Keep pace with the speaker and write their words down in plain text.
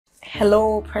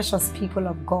Hello, precious people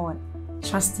of God.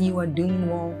 Trust you are doing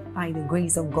well by the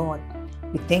grace of God.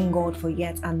 We thank God for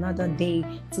yet another day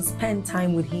to spend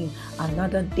time with Him,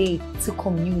 another day to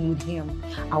commune with Him.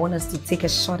 I want us to take a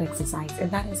short exercise, and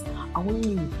that is, I want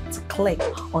you to click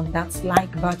on that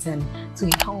like button to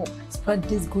help spread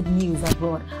this good news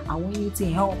abroad. I want you to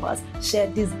help us share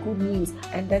this good news,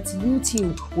 and that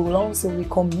YouTube will also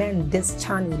recommend this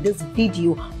channel, this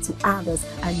video to others,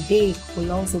 and they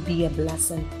will also be a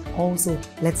blessing. Also,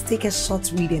 let's take a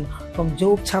short reading from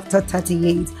Job chapter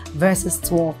 38 verses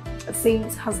 12. It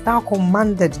says, "Hast thou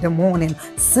commanded the morning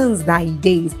since thy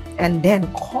days, and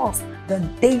then caused the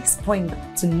day spring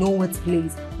to know its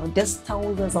place?" Now this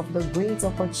tells us of the great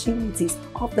opportunities,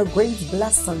 of the great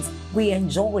blessings we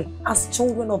enjoy as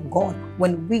children of God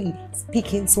when we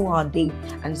speak into our day.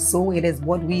 And so it is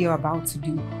what we are about to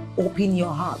do. Open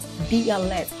your heart, be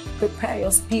alert, prepare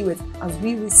your spirit as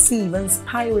we receive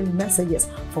inspiring messages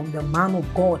from the man of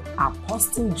God,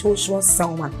 Apostle Joshua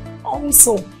Selman.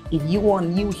 Also, if you are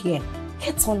new here,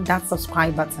 hit on that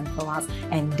subscribe button for us,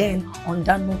 and then on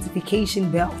that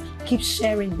notification bell. Keep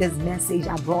sharing this message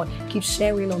abroad. Keep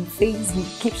sharing on Facebook.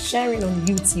 Keep sharing on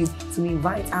YouTube to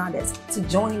invite others to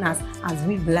join us as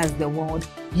we bless the world.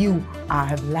 You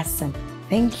are a blessing.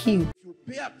 Thank you. If you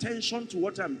pay attention to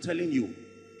what I'm telling you,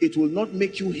 it will not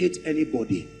make you hate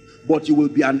anybody, but you will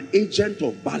be an agent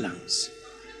of balance.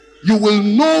 You will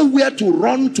know where to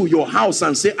run to your house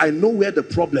and say, I know where the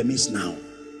problem is now.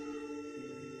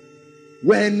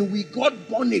 When we got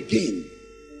born again,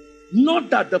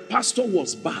 not that the pastor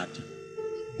was bad,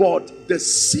 but the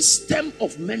system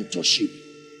of mentorship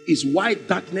is why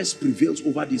darkness prevails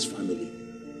over this family.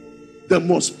 The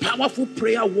most powerful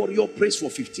prayer warrior prays for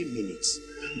 15 minutes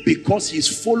because he's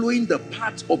following the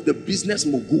path of the business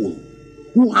mogul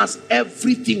who has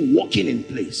everything working in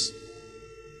place.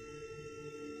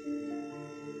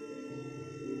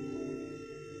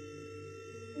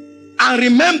 And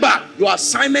remember, your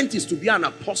assignment is to be an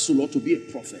apostle or to be a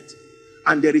prophet.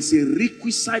 And there is a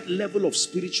requisite level of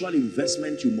spiritual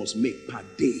investment you must make per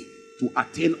day to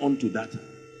attain unto that.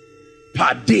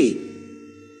 Per day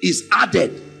is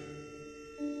added.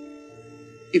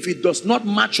 If it does not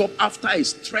match up after a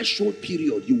threshold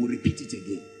period, you will repeat it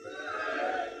again.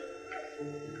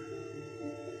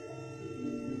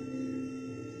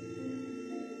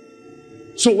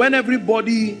 So when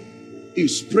everybody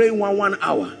is praying 1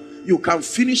 hour, you can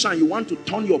finish and you want to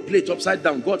turn your plate upside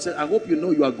down. God said, I hope you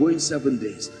know you are going 7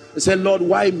 days. He said, Lord,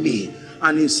 why me?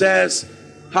 And he says,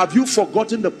 have you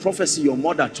forgotten the prophecy your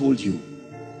mother told you?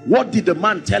 What did the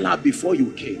man tell her before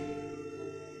you came?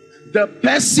 The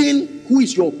person who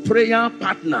is your prayer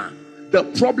partner, the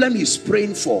problem he's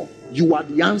praying for, you are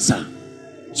the answer.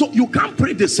 So you can't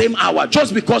pray the same hour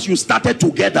just because you started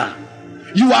together.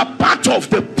 You are part of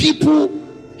the people.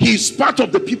 He's part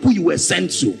of the people you were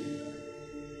sent to.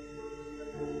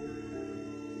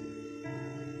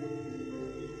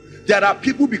 There are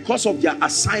people, because of their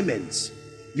assignments,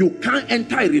 you can't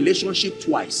enter a relationship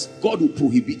twice. God will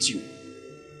prohibit you.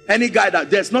 Any guy that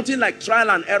there's nothing like trial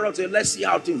and error, say, let's see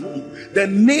how things. The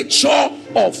nature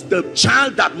of the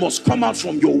child that must come out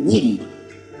from your womb,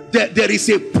 there is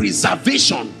a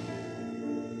preservation.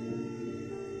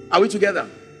 Are we together?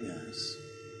 Yes.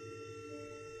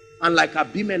 And like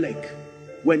Abimelech,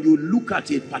 when you look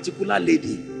at a particular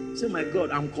lady, say, my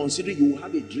God, I'm considering you will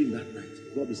have a dream that night.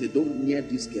 God will say, don't near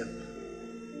this girl.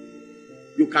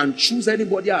 You can choose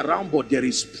anybody around, but there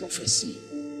is prophecy.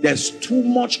 There's too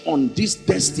much on this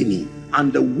destiny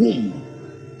and the womb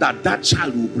that that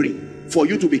child will bring for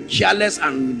you to be careless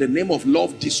and in the name of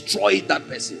love destroy that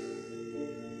person.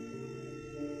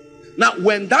 Now,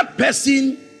 when that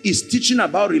person is teaching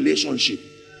about relationship,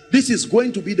 this is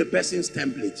going to be the person's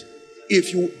template.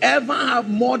 If you ever have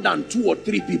more than 2 or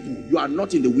 3 people, you are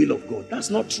not in the will of God. That's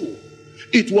not true.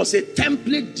 It was a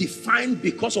template defined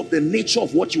because of the nature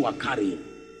of what you are carrying.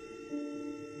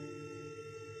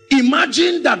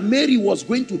 Imagine that Mary was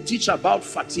going to teach about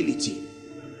fertility.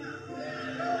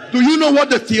 Do you know what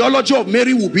the theology of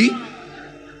Mary will be?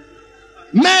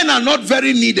 Men are not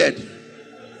very needed.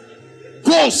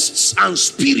 Ghosts and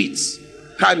spirits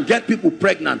can get people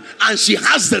pregnant, and she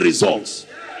has the results.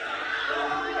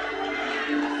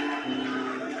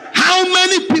 How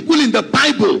many people in the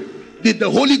Bible did the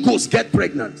Holy Ghost get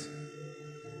pregnant?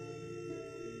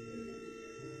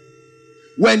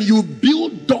 When you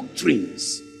build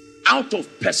doctrines out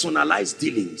of personalized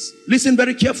dealings, listen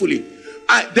very carefully.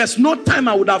 There's no time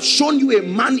I would have shown you a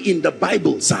man in the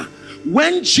Bible, sir,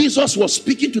 when Jesus was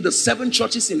speaking to the 7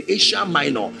 churches in Asia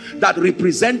Minor that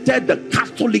represented the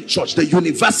Catholic Church, the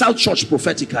universal church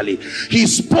prophetically, he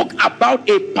spoke about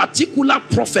a particular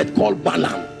prophet called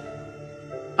Balaam.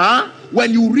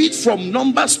 When you read from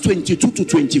Numbers 22 to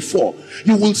 24,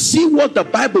 you will see what the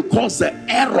Bible calls the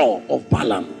error of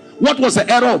Balaam. What was the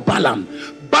error of Balaam?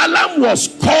 Balaam was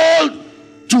called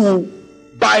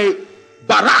by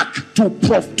Barak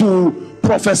to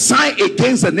prophesy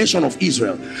against the nation of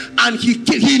Israel, and he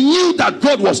knew that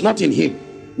God was not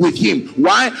with him.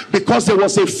 Why? Because there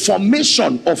was a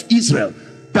formation of Israel,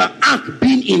 the ark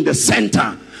being in the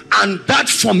center, and that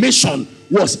formation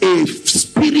was a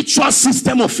spiritual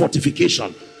system of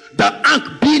fortification. The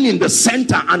ark being in the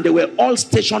center, and they were all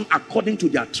stationed according to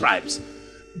their tribes.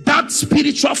 That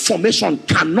spiritual formation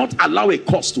cannot allow a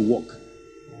cause to work.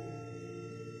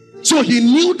 So he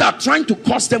knew that trying to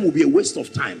curse them would be a waste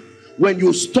of time. When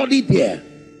you study there,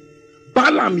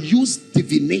 Balaam used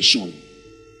divination,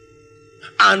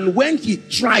 and when he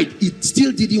tried, it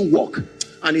still didn't work.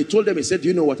 And he told them, he said, "Do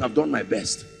you know what? I've done my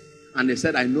best." And they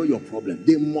said, "I know your problem."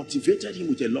 They motivated him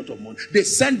with a lot of money. They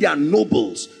sent their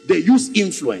nobles. They used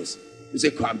influence. They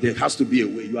said, "Come, there has to be a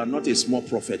way. You are not a small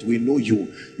prophet. We know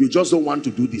you. You just don't want to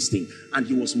do this thing." And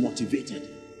he was motivated.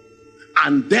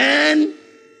 And then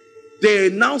they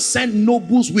now sent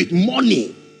nobles with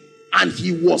money. And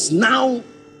he was now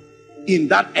in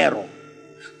that error.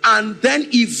 And then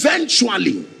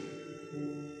eventually,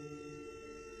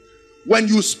 when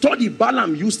you study,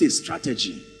 Balaam used a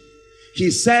strategy. He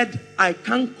said, "I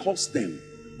can't curse them,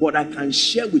 but I can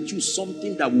share with you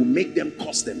something that will make them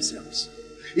curse themselves."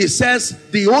 He says,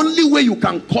 the only way you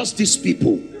can curse these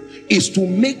people is to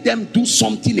make them do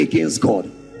something against God.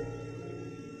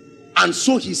 And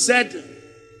so he said,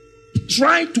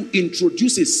 try to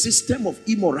introduce a system of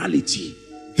immorality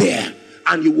there,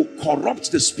 and you will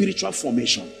corrupt the spiritual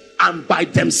formation, and by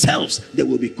themselves they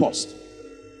will be cursed.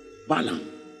 Balaam.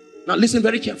 Now listen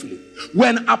very carefully.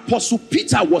 When Apostle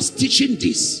Peter was teaching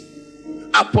this,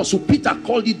 Apostle Peter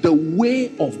called it the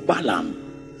way of Balaam.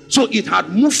 So it had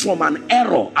moved from an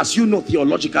error, as you know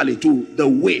theologically, to the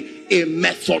way, a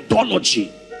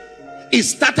methodology. It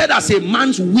started as a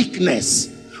man's weakness,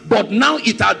 but now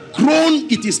it had grown.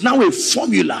 It is now a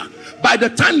formula. By the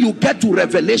time you get to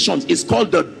Revelations, it's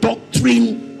called the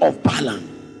doctrine of Balaam.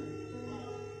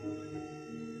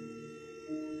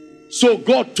 So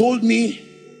God told me,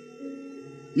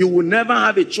 you will never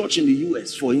have a church in the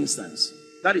US, for instance.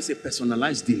 That is a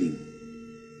personalized dealing.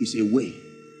 It's a way,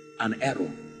 an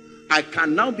error. I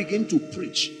can now begin to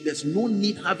preach. There's no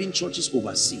need having churches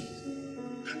overseas.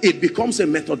 It becomes a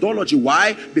methodology.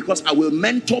 Why? Because I will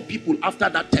mentor people after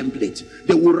that template.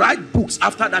 They will write books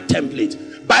after that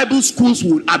template. Bible schools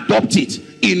will adopt it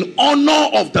in honor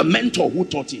of the mentor who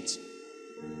taught it.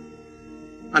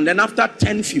 And then after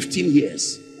 10, 15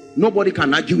 years, nobody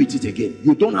can argue with it again.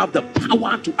 You don't have the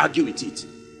power to argue with it.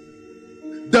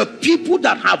 The people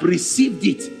that have received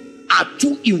it are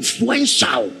too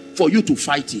influential for you to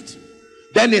fight it.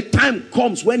 Then a time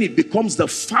comes when it becomes the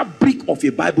fabric of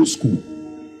a Bible school.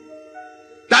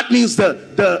 That means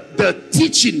the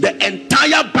teaching, the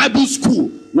entire Bible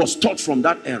school was taught from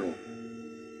that error.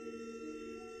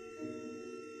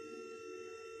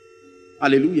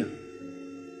 Hallelujah.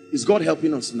 Is God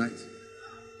helping us tonight?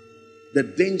 The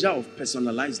danger of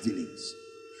personalized dealings.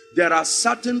 There are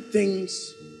certain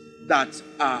things that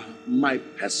are my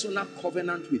personal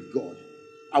covenant with God.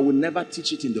 I will never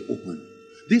teach it in the open.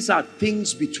 These are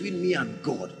things between me and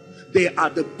God. They are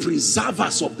the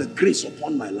preservers of the grace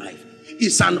upon my life.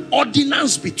 It's an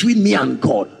ordinance between me and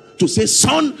God to say,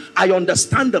 son, I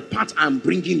understand the path I'm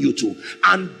bringing you to,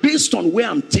 and based on where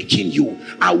I'm taking you,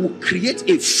 I will create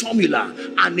a formula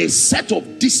and a set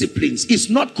of disciplines. It's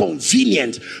not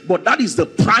convenient, but that is the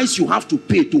price you have to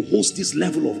pay to host this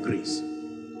level of grace.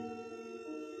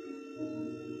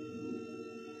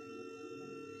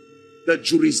 The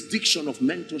jurisdiction of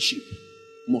mentorship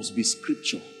must be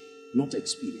scripture, not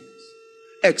experience.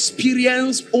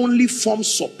 Experience only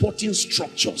forms supporting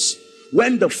structures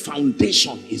when the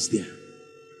foundation is there.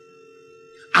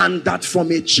 And that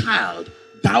from a child,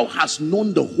 thou hast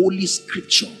known the holy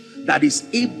scripture that is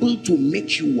able to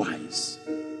make you wise.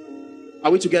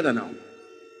 Are we together now?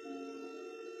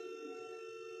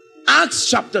 Acts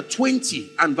chapter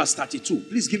 20 and verse 32.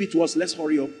 Please give it to us. Let's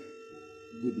hurry up.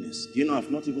 Goodness. Do you know I've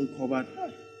not even covered?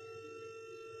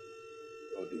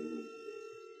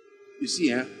 You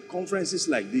see, conferences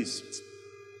like this,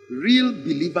 real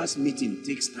believers meeting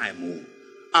takes time. Oh.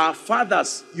 Our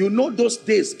fathers, you know those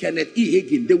days, Kenneth E.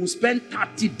 Hagin, they will spend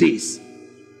 30 days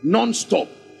non-stop.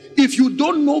 If you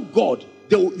don't know God,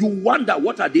 you wonder,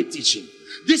 what are they teaching?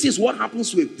 This is what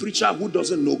happens to a preacher who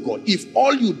doesn't know God. If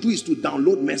all you do is to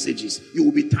download messages, you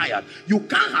will be tired. You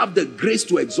can't have the grace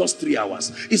to exhaust 3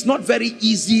 hours. It's not very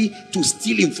easy to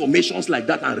steal informations like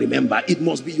that and remember. It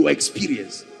must be your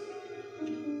experience.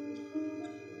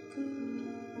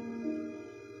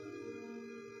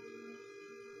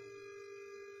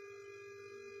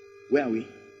 Where are we?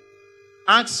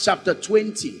 Acts chapter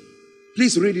 20.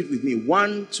 Please read it with me.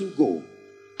 1, 2, go.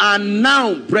 And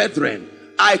now, brethren,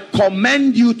 I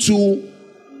commend you to,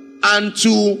 and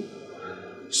to,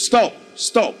 stop.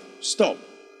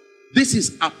 This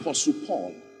is Apostle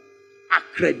Paul,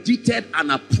 accredited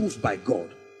and approved by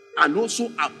God, and also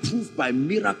approved by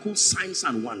miracles, signs,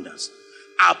 and wonders.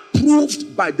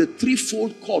 Approved by the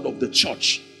threefold cord of the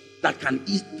church that can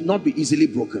not be easily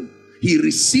broken. He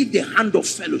received the hand of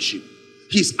fellowship.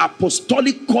 His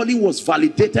apostolic calling was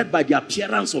validated by the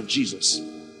appearance of Jesus.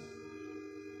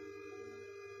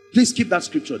 Please keep that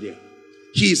scripture there.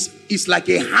 It's like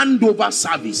a handover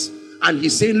service. And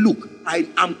he's saying, look, I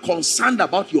am concerned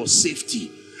about your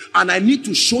safety. And I need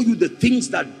to show you the things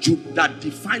that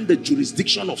define the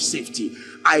jurisdiction of safety.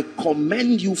 I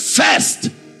commend you first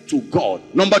to God.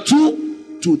 Number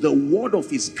 2, to the word of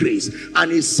his grace.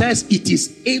 And it says it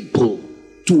is able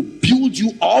to build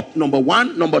you up, number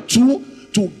 1. Number 2,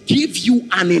 to give you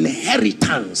an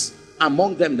inheritance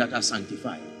among them that are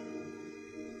sanctified.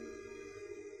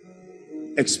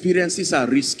 Experiences are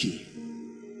risky.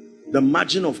 The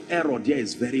margin of error there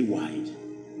is very wide.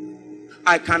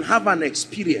 I can have an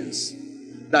experience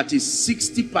that is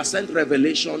 60%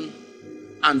 revelation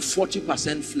and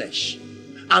 40% flesh.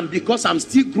 And because I'm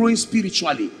still growing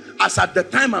spiritually, as at the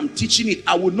time I'm teaching it,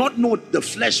 I would not know the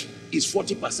flesh is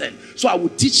 40%. So I will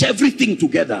teach everything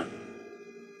together.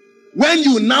 When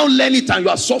you now learn it and you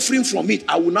are suffering from it,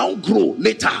 I will now grow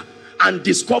later and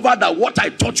discover that what I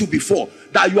taught you before,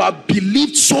 that you have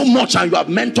believed so much and you have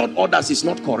mentored others, is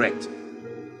not correct.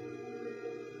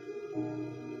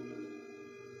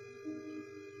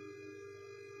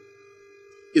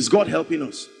 Is God helping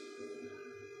us?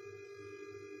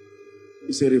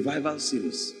 It's a revival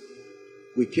series.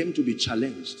 We came to be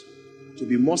challenged, to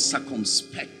be more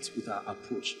circumspect with our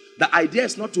approach. The idea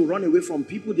is not to run away from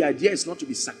people. The idea is not to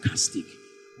be sarcastic.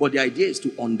 But the idea is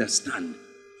to understand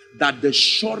that the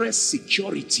surest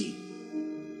security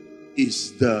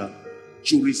is the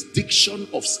jurisdiction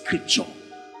of Scripture,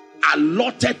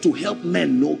 allotted to help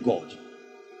men know God.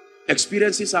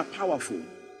 Experiences are powerful.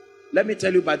 Let me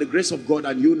tell you, by the grace of God,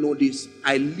 and you know this,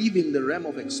 I live in the realm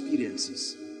of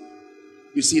experiences.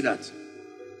 You see that?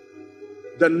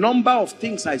 The number of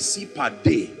things I see per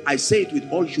day, I say it with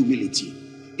all humility.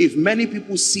 If many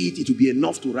people see it, it will be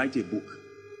enough to write a book.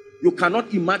 You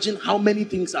cannot imagine how many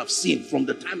things I've seen from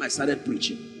the time I started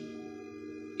preaching.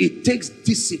 It takes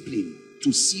discipline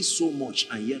to see so much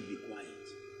and yet be quiet.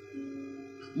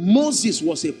 Moses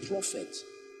was a prophet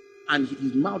and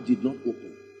his mouth did not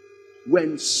open.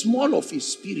 When small of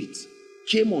his spirit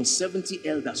came on 70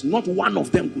 elders, not one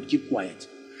of them could keep quiet.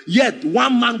 Yet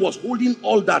one man was holding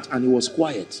all that and he was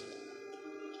quiet.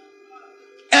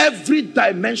 Every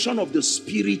dimension of the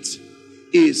spirit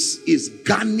is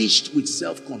garnished with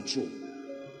self-control.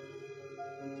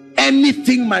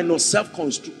 Anything minus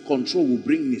self-control will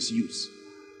bring misuse.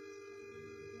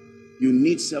 You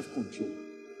need self-control.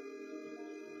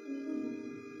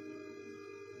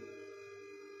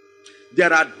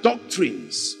 There are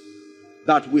doctrines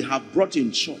that we have brought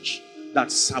in church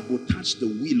that sabotage the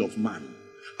will of man.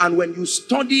 And when you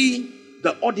study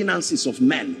the ordinances of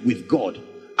men with God,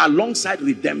 alongside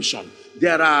redemption,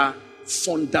 there are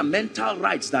fundamental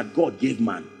rights that God gave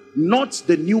man. Not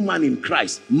the new man in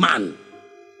Christ, man.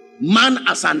 Man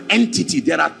as an entity,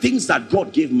 there are things that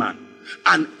God gave man.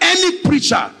 And any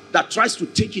preacher that tries to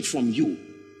take it from you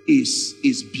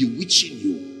is bewitching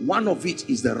you. One of it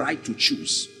is the right to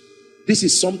choose. This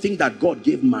is something that God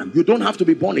gave man. You don't have to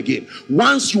be born again.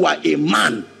 Once you are a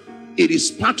man, it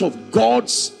is part of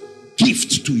God's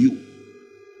gift to you.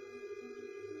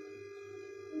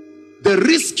 The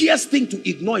riskiest thing to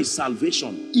ignore is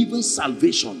salvation. Even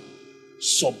salvation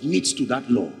submits to that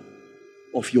law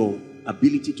of your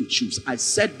ability to choose. I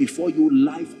said before you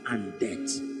life and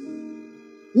death.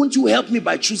 Won't you help me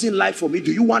by choosing life for me?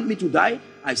 Do you want me to die?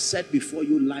 I said before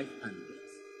you life and death.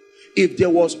 If there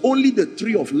was only the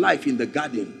tree of life in the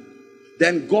garden,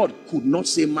 then God could not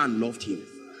say man loved him.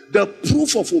 The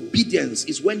proof of obedience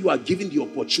is when you are given the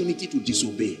opportunity to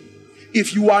disobey.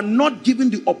 If you are not given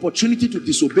the opportunity to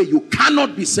disobey, you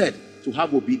cannot be said to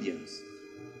have obedience.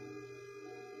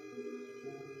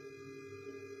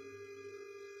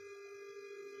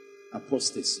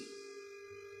 Apostasy.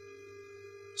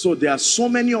 So there are so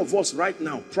many of us right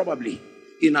now, probably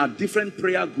in our different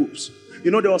prayer groups.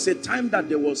 You know, there was a time that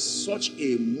there was such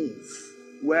a move.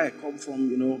 Where I come from,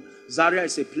 you know, Zaria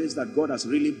is a place that God has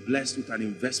really blessed with an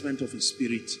investment of his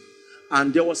spirit.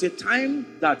 And there was a time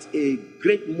that a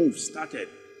great move started.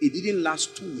 It didn't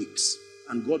last 2 weeks.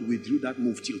 And God withdrew that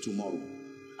move till tomorrow.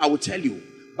 I will tell you,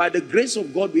 By the grace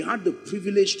of God, we had the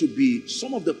privilege to be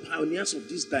some of the pioneers of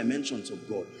these dimensions of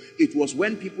God. It was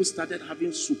when people started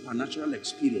having supernatural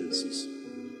experiences.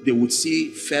 They would see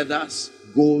feathers,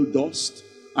 gold dust,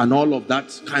 and all of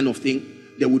that kind of thing.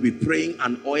 They would be praying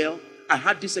and oil. I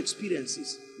had these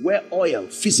experiences where oil,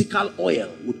 physical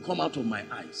oil, would come out of my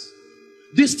eyes.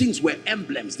 These things were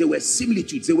emblems. They were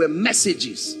similitudes. They were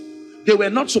messages. They were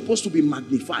not supposed to be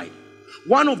magnified.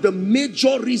 One of the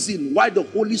major reasons why the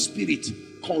Holy Spirit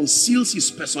conceals his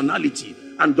personality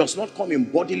and does not come in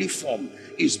bodily form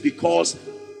is because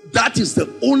that is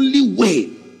the only way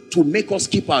to make us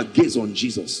keep our gaze on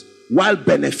Jesus while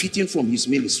benefiting from his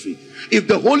ministry. If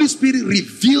the Holy Spirit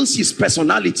reveals his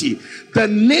personality, the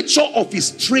nature of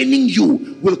his training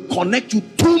you will connect you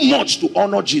too much to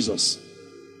honor Jesus.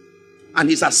 And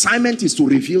his assignment is to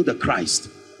reveal the Christ.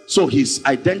 So his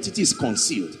identity is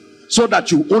concealed, so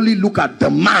that you only look at the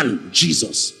man,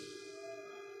 Jesus,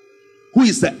 who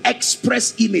is the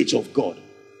express image of God.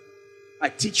 I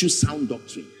teach you sound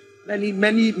doctrine. Many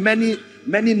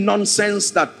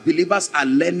nonsense that believers are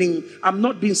learning. I'm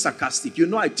not being sarcastic. You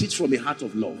know, I teach from a heart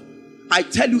of love. I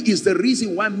tell you, is the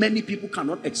reason why many people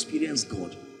cannot experience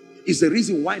God. Is the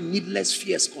reason why needless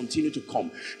fears continue to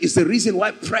come. Is the reason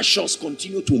why pressures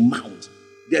continue to mount.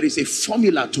 There is a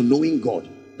formula to knowing God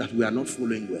that we are not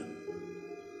following well.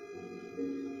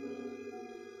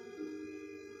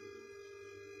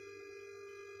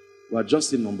 We are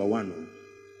just in number one,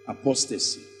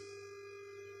 apostasy.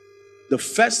 The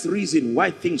first reason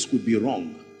why things could be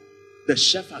wrong, the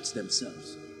shepherds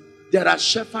themselves. There are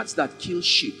shepherds that kill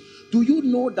sheep. Do you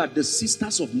know that the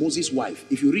sisters of Moses' wife,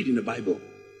 if you read in the Bible,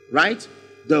 right?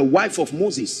 The wife of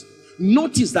Moses,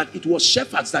 notice that it was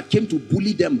shepherds that came to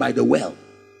bully them by the well.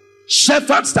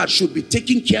 Shepherds that should be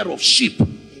taking care of sheep,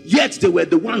 yet they were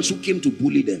the ones who came to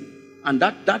bully them. And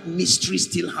that mystery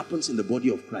still happens in the body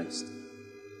of Christ.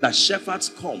 That shepherds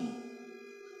come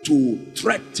to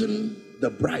threaten the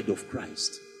bride of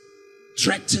Christ,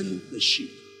 threaten the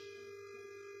sheep.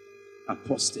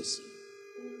 Apostasy.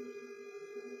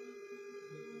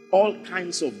 All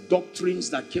kinds of doctrines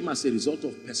that came as a result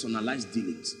of personalized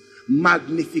dealings.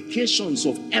 Magnifications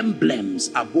of emblems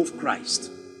above Christ.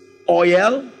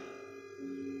 Oil,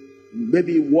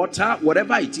 maybe water,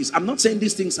 whatever it is. I'm not saying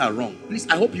these things are wrong. Please,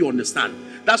 I hope you understand.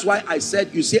 That's why I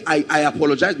said, you see, I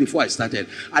apologized before I started.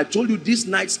 I told you this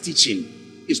night's teaching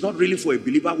is not really for a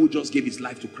believer who just gave his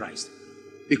life to Christ.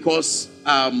 Because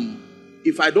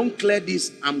if I don't clear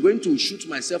this, I'm going to shoot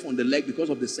myself on the leg because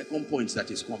of the second point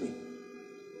that is coming.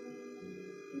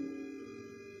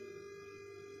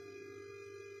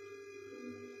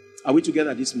 Are we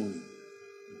together this morning?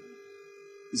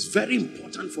 It's very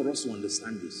important for us to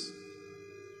understand this.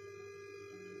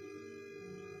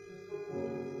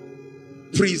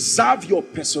 Preserve your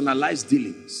personalized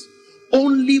dealings.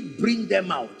 Only bring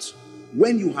them out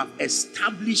when you have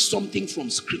established something from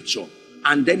scripture,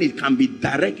 and then it can be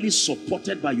directly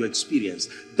supported by your experience.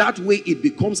 That way it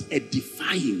becomes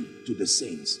edifying to the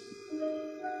saints.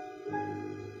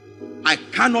 I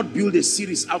cannot build a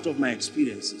series out of my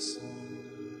experiences.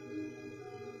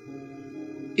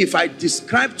 If I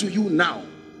describe to you now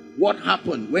what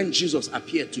happened when Jesus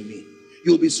appeared to me,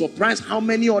 you'll be surprised how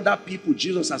many other people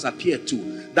Jesus has appeared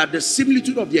to, that the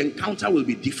similitude of the encounter will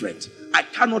be different. I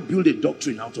cannot build a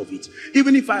doctrine out of it.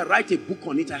 Even if I write a book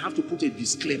on it, I have to put a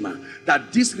disclaimer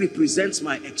that this represents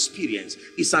my experience.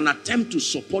 It's an attempt to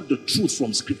support the truth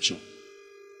from scripture.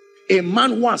 A man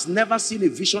who has never seen a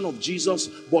vision of Jesus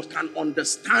but can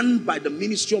understand by the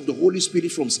ministry of the Holy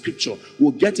Spirit from scripture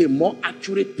will get a more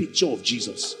accurate picture of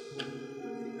Jesus.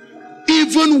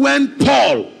 Even when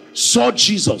Paul saw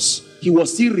Jesus, he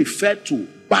was still referred to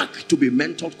back to be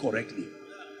mentored correctly.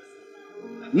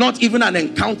 Not even an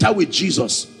encounter with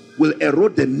Jesus will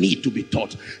erode the need to be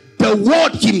taught. The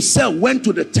Word himself went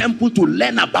to the temple to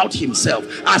learn about himself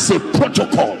as a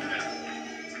protocol.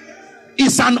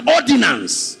 It's an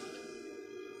ordinance.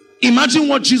 Imagine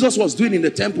what Jesus was doing in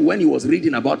the temple when he was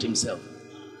reading about himself.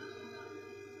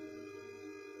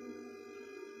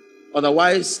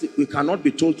 Otherwise, we cannot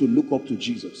be told to look up to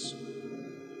Jesus.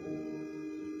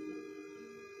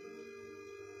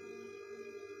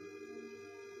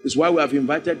 It's why we have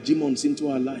invited demons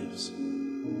into our lives.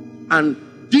 And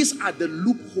these are the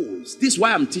loopholes. This is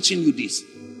why I'm teaching you this.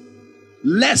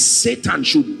 Lest Satan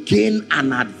should gain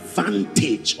an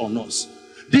advantage on us.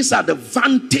 These are the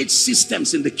vantage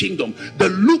systems in the kingdom. The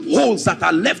loopholes that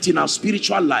are left in our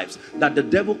spiritual lives that the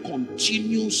devil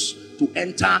continues to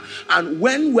enter. And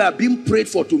when we are being prayed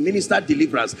for to minister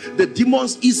deliverance, the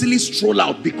demons easily stroll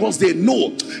out because they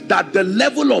know that the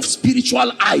level of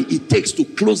spiritual eye it takes to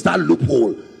close that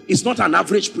loophole It's not an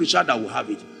average preacher that will have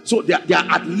it. So they are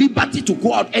at liberty to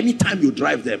go out anytime you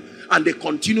drive them. And they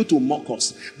continue to mock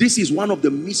us. This is one of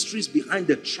the mysteries behind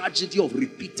the tragedy of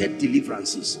repeated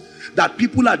deliverances. That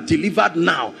people are delivered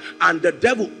now, and the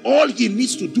devil, all he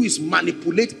needs to do is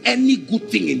manipulate any good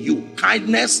thing in you.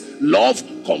 Kindness, love,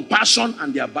 compassion,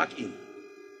 and they are back in.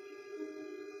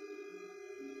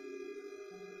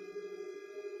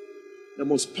 The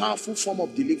most powerful form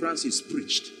of deliverance is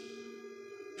preached.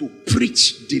 To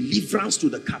preach deliverance to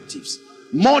the captives,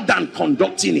 more than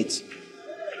conducting it.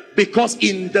 Because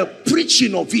in the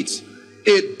preaching of it,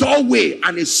 a doorway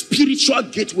and a spiritual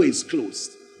gateway is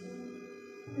closed.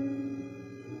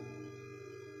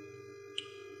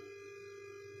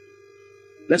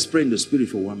 Let's pray in the spirit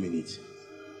for 1 minute.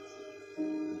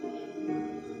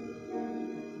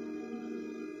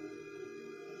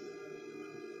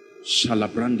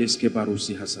 Shalabrandeske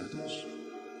barusi hasadash.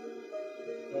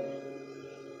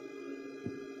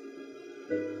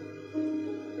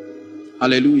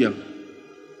 Hallelujah.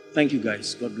 Thank you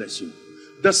guys. God bless you.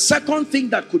 The second thing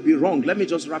that could be wrong, let me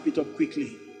just wrap it up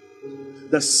quickly.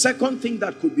 The second thing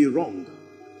that could be wrong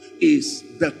is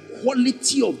the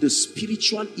quality of the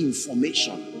spiritual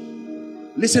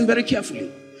information. Listen very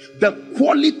carefully. The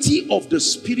quality of the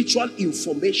spiritual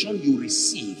information you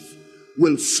receive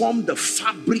will form the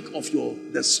fabric of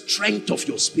the strength of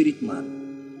your spirit man.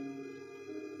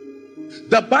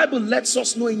 The Bible lets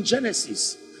us know in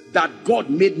Genesis that God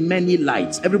made many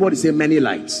lights. Everybody say many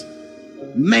lights.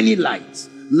 Many lights.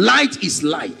 Light is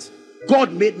light.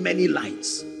 God made many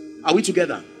lights. Are we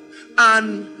together?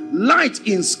 And light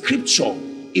in scripture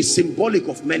is symbolic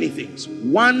of many things.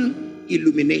 One,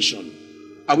 illumination.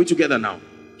 Are we together now?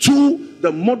 Two,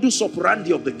 the modus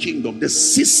operandi of the kingdom, the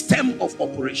system of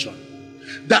operation.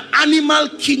 The animal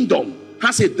kingdom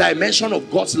has a dimension of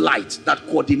God's light that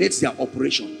coordinates their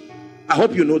operation. I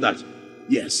hope you know that.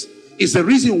 Yes. It's the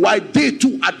reason why they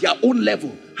too at their own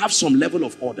level have some level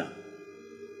of order.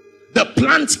 The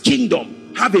plant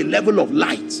kingdom have a level of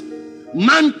light.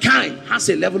 Mankind has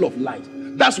a level of light.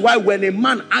 That's why when a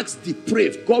man acts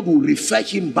depraved, God will refer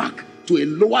him back to a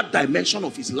lower dimension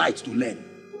of his light to learn.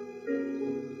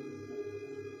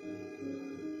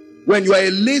 When you are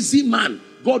a lazy man,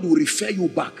 God will refer you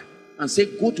back and say,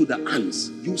 go to the ants,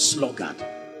 you sluggard.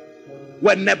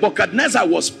 When Nebuchadnezzar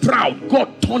was proud,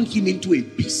 God turned him into a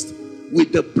beast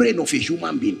with the brain of a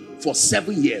human being for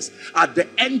 7 years. At the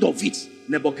end of it,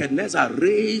 Nebuchadnezzar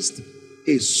raised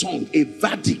a song, a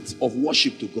verdict of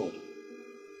worship to God.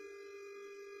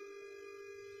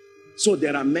 So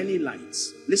there are many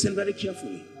lights. Listen very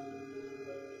carefully.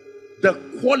 The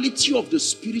quality of the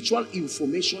spiritual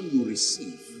information you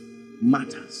receive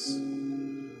matters.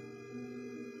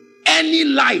 Any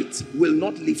light will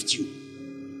not lift you.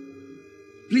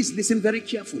 Please listen very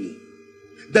carefully.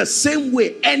 The same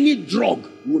way any drug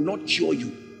will not cure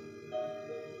you.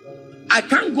 I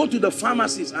can't go to the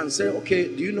pharmacist and say,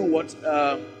 okay, do you know what?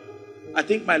 I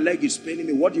think my leg is paining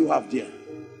me. What do you have there?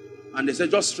 And they say,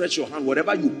 just stretch your hand.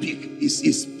 Whatever you pick,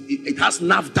 it has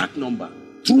NAFDAC number.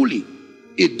 Truly,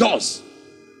 it does.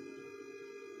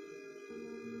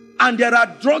 And there are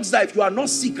drugs that if you are not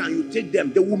sick and you take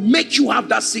them, they will make you have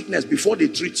that sickness before they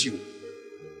treat you.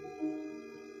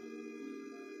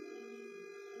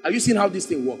 Are you seeing how this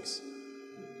thing works?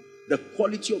 The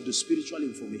quality of the spiritual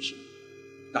information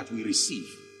that we receive,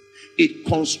 it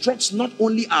constructs not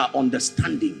only our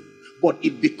understanding, but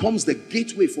it becomes the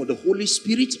gateway for the Holy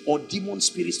Spirit or demon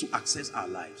spirits to access our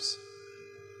lives.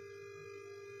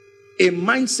 A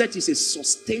mindset is a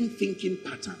sustained thinking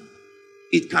pattern.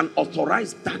 It can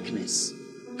authorize darkness,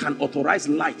 can authorize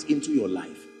light into your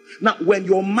life. Now, when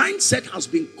your mindset has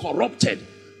been corrupted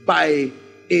by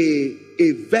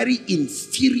a very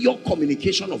inferior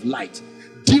communication of light,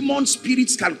 demon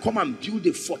spirits can come and build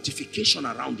a fortification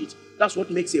around it. That's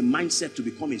what makes a mindset to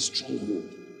become a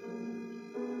stronghold.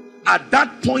 At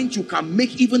that point, you can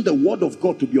make even the word of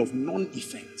God to be of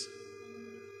non-effect.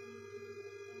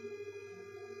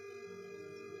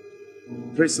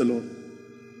 Praise the Lord.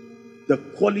 The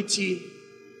quality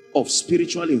of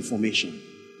spiritual information,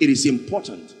 it is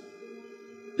important.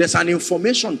 There's an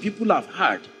information people have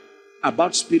heard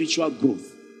about spiritual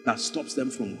growth that stops them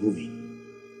from growing.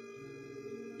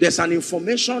 There's an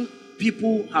information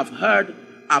people have heard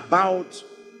about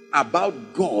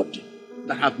God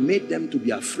that have made them to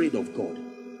be afraid of God.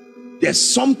 There's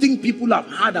something people have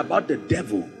heard about the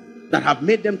devil that have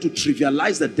made them to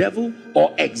trivialize the devil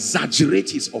or exaggerate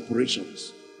his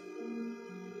operations.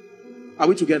 Are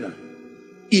we together?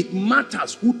 It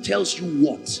matters who tells you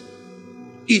what.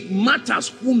 It matters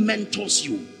who mentors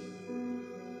you.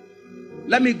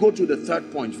 Let me go to the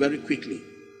third point very quickly.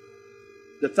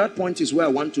 The third point is where I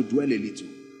want to dwell a little.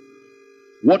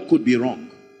 What could be wrong?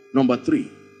 Number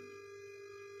 3.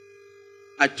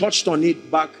 I touched on it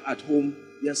back at home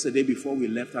yesterday before we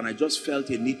left, and I just felt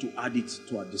a need to add it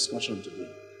to our discussion today.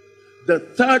 The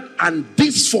third, and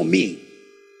this for me,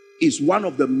 is one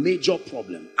of the major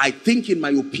problems. I think, in my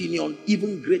opinion,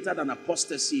 even greater than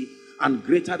apostasy and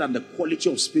greater than the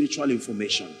quality of spiritual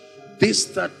information. This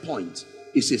third point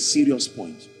is a serious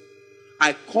point.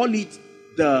 I call it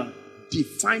the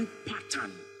defined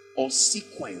pattern or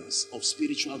sequence of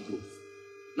spiritual growth.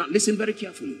 Now listen very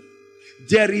carefully.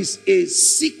 There is a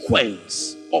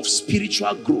sequence of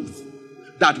spiritual growth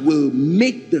that will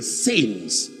make the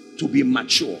saints to be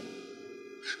mature.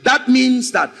 That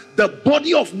means that the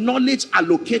body of knowledge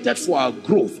allocated for our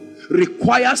growth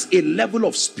requires a level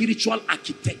of spiritual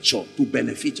architecture to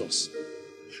benefit us.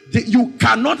 You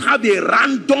cannot have a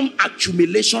random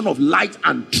accumulation of light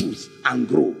and truth and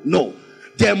grow. No.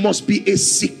 There must be a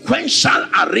sequential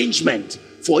arrangement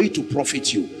for it to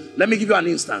profit you. Let me give you an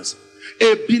instance.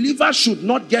 A believer should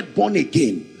not get born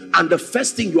again and the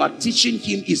first thing you are teaching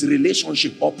him is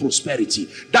relationship or prosperity.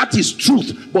 That is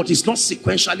truth, but it's not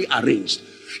sequentially arranged.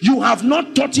 You have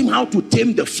not taught him how to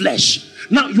tame the flesh.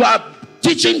 Now you are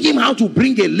teaching him how to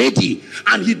bring a lady,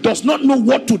 and he does not know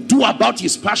what to do about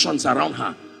his passions around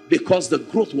her because the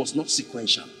growth was not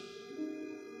sequential.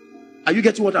 Are you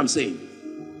getting what I'm saying?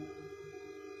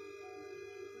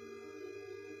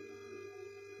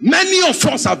 Many of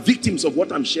us are victims of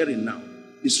what I'm sharing now.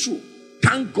 It's true.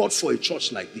 Thank God for a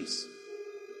church like this.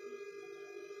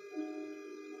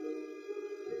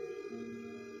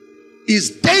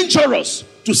 It's dangerous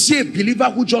to see a believer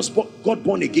who just got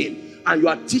born again and you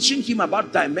are teaching him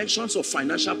about dimensions of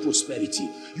financial prosperity.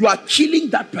 You are killing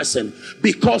that person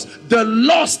because the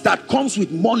loss that comes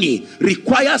with money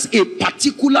requires a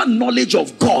particular knowledge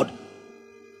of God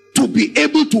to be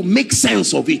able to make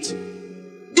sense of it.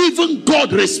 Even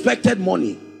God respected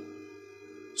money.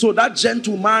 So that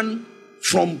gentleman,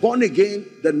 from born again,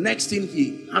 the next thing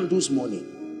he handles money.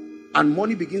 And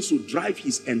money begins to drive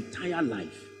his entire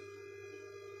life.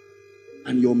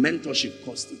 And your mentorship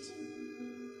cost it.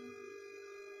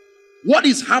 What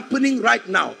is happening right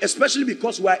now, especially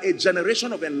because we are a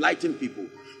generation of enlightened people,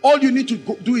 all you need to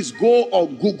do is go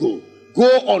on Google, go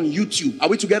on YouTube. Are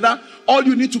we together? All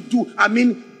you need to do,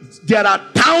 there are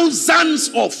thousands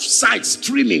of sites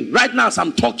streaming right now as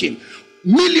I'm talking.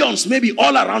 Millions maybe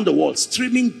all around the world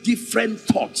streaming different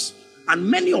thoughts. And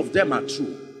many of them are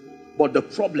true. But the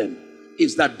problem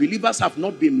is that believers have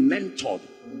not been mentored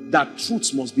that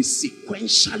truths must be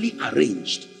sequentially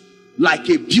arranged. Like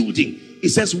a building. It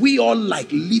says we all,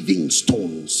 like living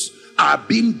stones, are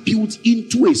being built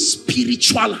into a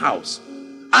spiritual house.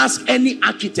 Ask any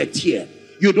architect here.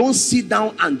 You don't sit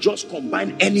down and just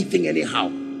combine anything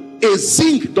anyhow. A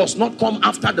zinc does not come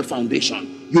after the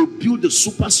foundation. You build the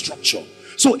superstructure.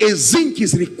 So a zinc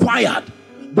is required,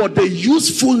 but the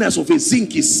usefulness of a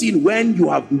zinc is seen when you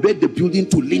have made the building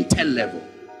to lintel level.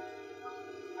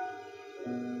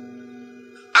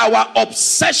 Our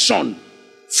obsession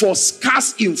for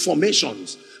scarce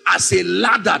informations as a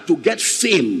ladder to get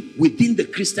fame within the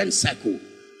Christian circle,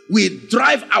 we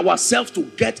drive ourselves to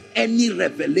get any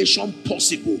revelation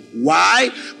possible. Why?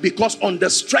 Because on the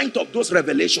strength of those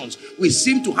revelations, we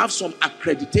seem to have some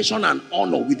accreditation and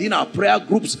honor within our prayer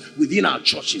groups, within our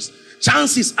churches.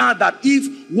 Chances are that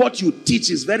if what you teach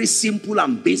is very simple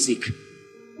and basic,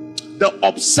 the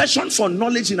obsession for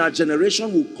knowledge in our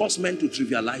generation will cause men to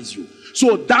trivialize you.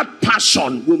 So that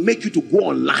passion will make you to go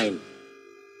online.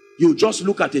 You just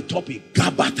look at a topic,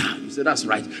 Gabata. You say, that's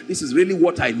right. This is really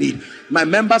what I need. My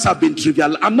members have been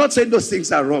trivial. I'm not saying those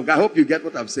things are wrong. I hope you get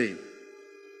what I'm saying.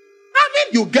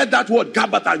 You get that word,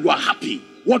 Gabata, you are happy.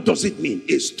 What does it mean?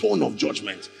 A stone of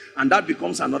judgment. And that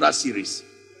becomes another series.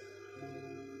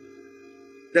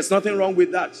 There's nothing wrong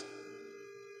with that.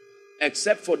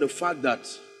 Except for the fact that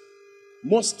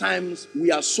most times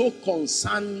we are so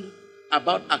concerned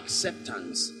about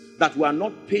acceptance that we are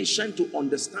not patient to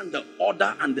understand the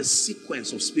order and the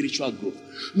sequence of spiritual growth.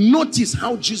 Notice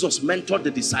how Jesus mentored the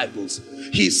disciples.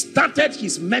 He started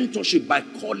his mentorship by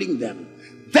calling them.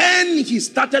 Then he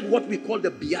started what we call the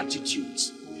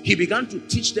Beatitudes. He began to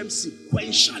teach them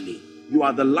sequentially. You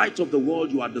are the light of the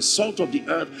world, you are the salt of the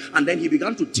earth. And then he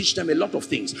began to teach them a lot of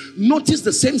things. Notice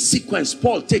the same sequence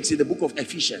Paul takes in the book of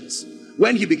Ephesians.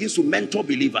 When he begins to mentor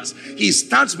believers, he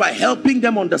starts by helping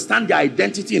them understand their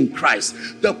identity in Christ,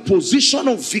 the position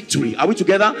of victory. Are we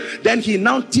together? Then he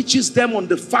now teaches them on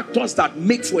the factors that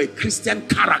make for a Christian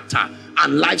character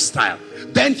and lifestyle.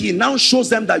 Then he now shows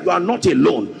them that you are not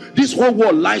alone. This whole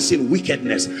world lies in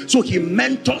wickedness. So he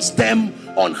mentors them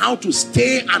on how to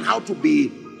stay and how to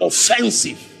be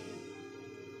offensive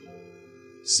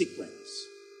sequence.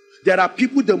 There are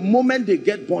people, the moment they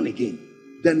get born again,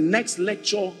 the next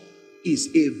lecture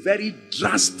is a very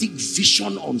drastic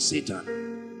vision on Satan.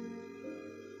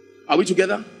 Are we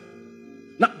together?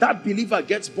 Now, that believer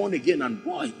gets born again, and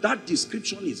boy, that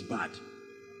description is bad.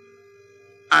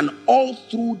 And all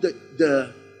through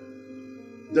the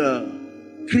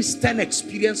Christian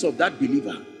experience of that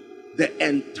believer, the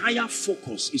entire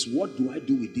focus is, what do I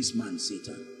do with this man,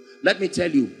 Satan? Let me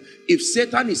tell you, if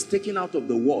Satan is taken out of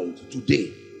the world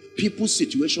today, people's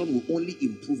situation will only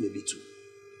improve a little.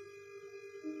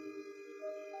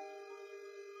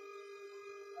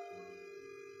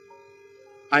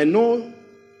 I know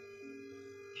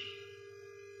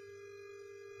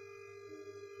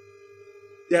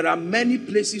there are many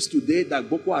places today that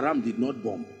Boko Haram did not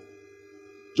bomb.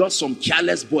 Just some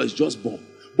careless boys just bombed.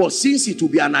 But since it will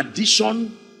be an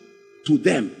addition to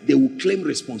them, they will claim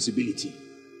responsibility.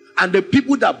 And the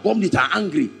people that bombed it are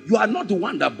angry. You are not the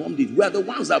one that bombed it. We are the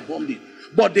ones that bombed it.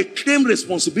 But they claim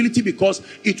responsibility because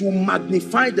it will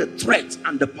magnify the threat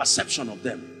and the perception of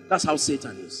them. That's how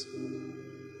Satan is.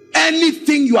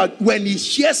 Anything you are, when he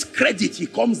hears credit, he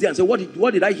comes there and says,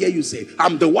 what did I hear you say?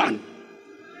 I'm the one.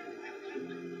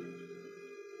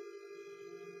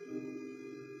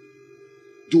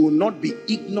 Do not be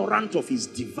ignorant of his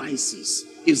devices.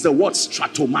 Is the word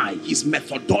stratomai, his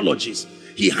methodologies.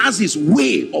 He has his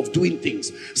way of doing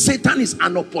things. Satan is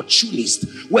an opportunist.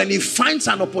 When he finds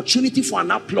an opportunity for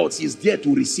an applause, he's there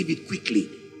to receive it quickly.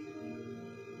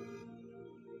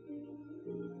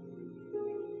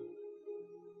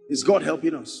 Is God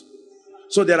helping us?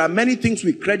 So there are many things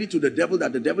we credit to the devil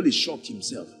that the devil is shocked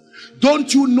himself.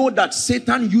 Don't you know that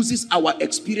Satan uses our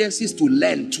experiences to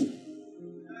learn too?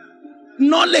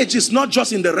 Knowledge is not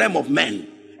just in the realm of men.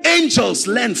 Angels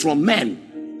learn from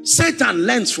men. Satan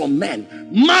learns from men.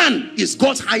 Man is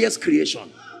God's highest creation.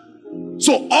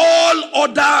 So all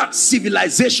other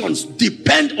civilizations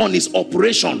depend on his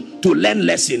operation to learn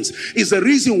lessons. Is the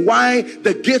reason why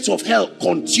the gates of hell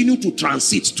continue to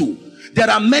transit too. There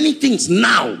are many things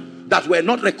now that were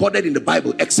not recorded in the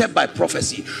Bible except by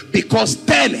prophecy, because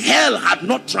then hell had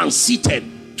not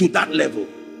transited to that level.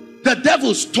 The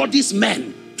devil studies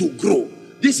men to grow.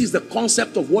 This is the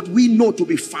concept of what we know to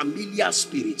be familiar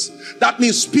spirits. That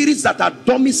means spirits that are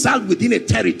domiciled within a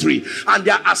territory, and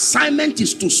their assignment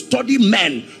is to study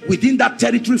men within that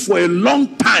territory for a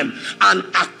long time and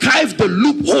archive the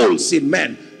loopholes in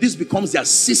men. This becomes their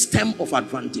system of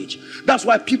advantage. That's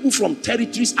why people from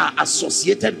territories are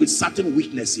associated with certain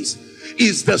weaknesses.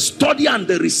 It's the study and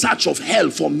the research of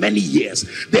hell for many years.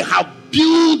 They have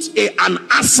built an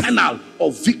arsenal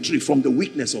of victory from the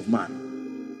weakness of man.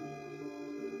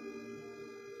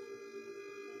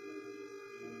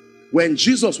 When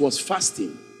Jesus was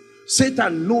fasting,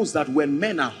 Satan knows that when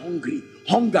men are hungry,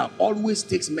 hunger always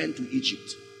takes men to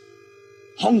Egypt.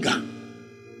 Hunger.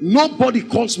 Nobody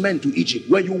calls men to Egypt.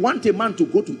 When you want a man to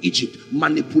go to Egypt,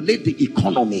 manipulate the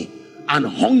economy, and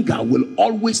hunger will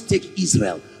always take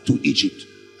Israel to Egypt.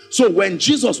 So when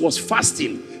Jesus was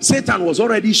fasting, Satan was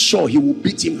already sure he would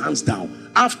beat him hands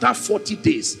down. After 40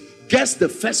 days, guess the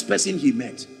first person he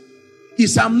met?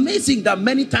 It's amazing that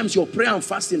many times your prayer and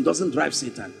fasting doesn't drive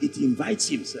Satan. It invites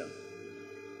himself.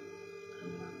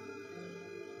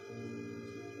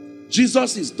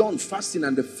 Jesus is done fasting,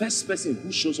 and the first person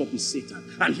who shows up is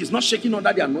Satan. And he's not shaking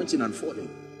under the anointing and falling.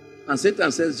 And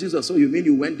Satan says, Jesus, so you mean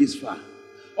you went this far?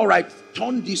 All right,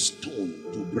 turn this stone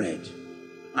to bread.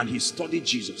 And he studied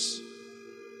Jesus.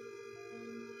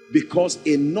 Because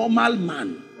a normal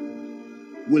man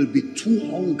will be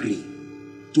too hungry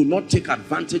to not take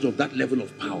advantage of that level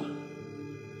of power.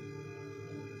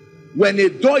 When a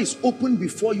door is opened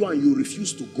before you and you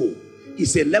refuse to go,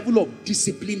 it's a level of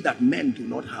discipline that men do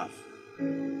not have.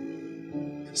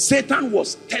 Satan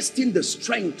was testing the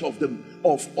strength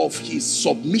of his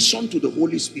submission to the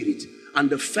Holy Spirit, and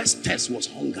the first test was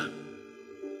hunger.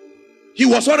 He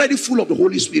was already full of the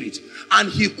Holy Spirit, and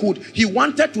he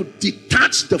wanted to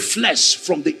detach the flesh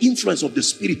from the influence of the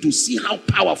Spirit to see how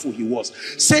powerful he was.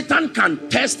 Satan can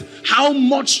test how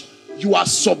much you are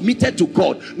submitted to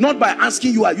God, not by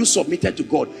asking you, are you submitted to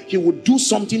God? He would do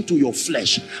something to your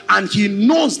flesh, and he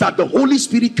knows that the Holy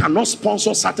Spirit cannot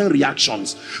sponsor certain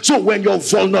reactions. So when your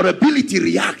vulnerability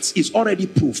reacts, it's already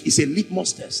proof. It's a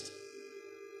litmus test.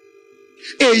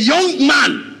 A young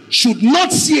man should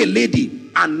not see a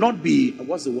lady and not be,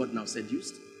 what's the word now,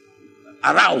 seduced?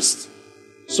 Aroused.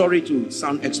 Sorry to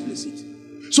sound explicit.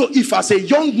 So if as a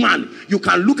young man, you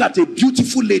can look at a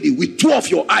beautiful lady with two of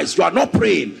your eyes, you are not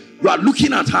praying, you are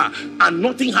looking at her, and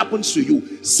nothing happens to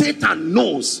you. Satan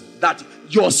knows that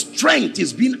your strength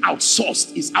is being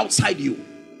outsourced, is outside you.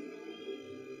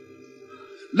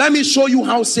 Let me show you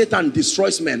how Satan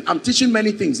destroys men. I'm teaching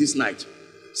many things this night.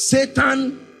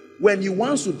 Satan, when he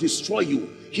wants to destroy you,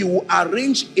 he will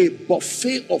arrange a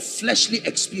buffet of fleshly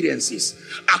experiences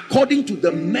according to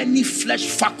the many flesh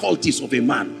faculties of a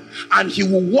man. And he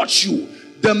will watch you.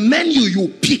 The menu you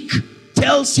pick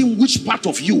tells him which part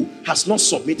of you has not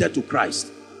submitted to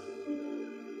Christ.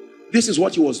 This is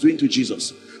what he was doing to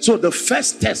Jesus. So the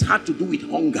first test had to do with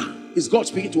hunger. Is God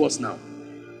speaking to us now?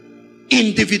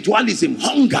 Individualism,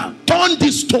 hunger. Turn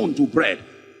this stone to bread.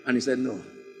 And he said, no,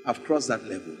 I've crossed that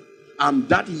level. I'm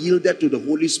that yielded to the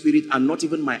Holy Spirit, and not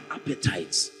even my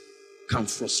appetites can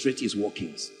frustrate his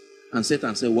workings. And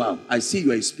Satan said, wow, I see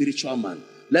you're a spiritual man.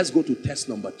 Let's go to test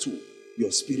number 2,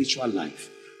 your spiritual life.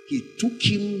 He took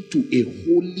him to a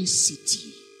holy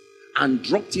city and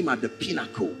dropped him at the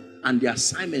pinnacle. And the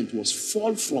assignment was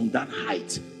fall from that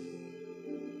height.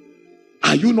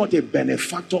 Are you not a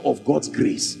benefactor of God's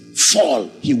grace?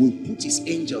 Fall. He will put his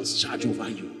angels charge over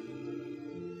you.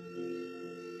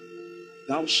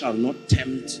 Thou shalt not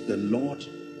tempt the Lord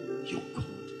your God.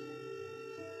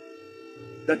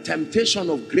 The temptation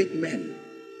of great men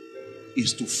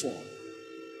is to fall.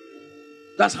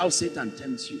 That's how Satan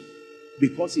tempts you.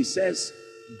 Because he says,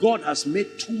 God has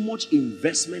made too much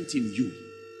investment in you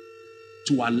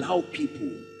to allow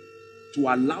people, to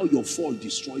allow your fall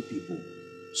destroy people.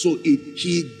 So he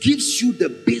gives you the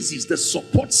basis, the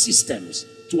support systems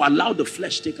to allow the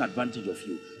flesh take advantage of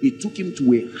you. He took him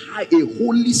to a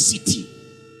holy city.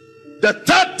 The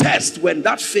third test, when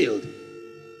that failed,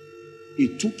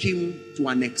 he took him to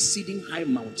an exceeding high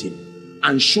mountain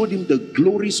and showed him the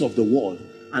glories of the world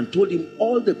and told him,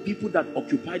 all the people that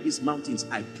occupy these mountains,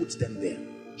 I put them there.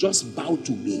 Just bow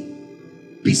to me.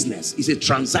 Business is a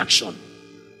transaction.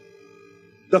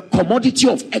 The commodity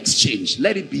of exchange,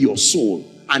 let it be your soul.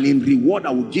 And in reward,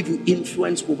 I will give you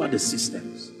influence over the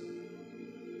systems.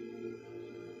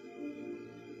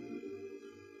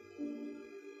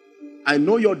 I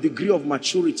know your degree of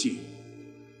maturity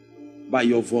by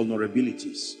your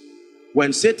vulnerabilities.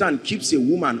 When Satan keeps a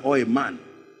woman or a man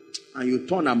and you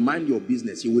turn and mind your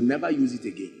business, he will never use it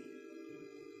again.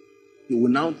 He will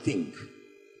now think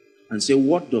and say,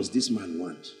 what does this man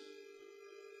want?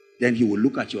 Then he will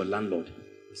look at your landlord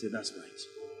and say, that's right.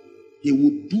 He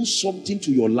will do something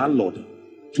to your landlord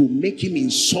to make him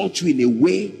insult you in a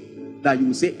way that you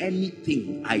will say,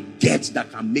 anything I get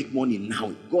that can make money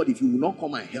now, God, if you will not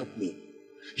come and help me.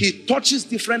 He touches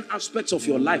different aspects of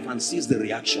your life and sees the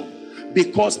reaction.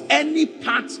 Because any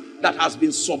part that has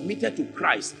been submitted to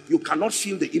Christ, you cannot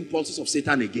feel the impulses of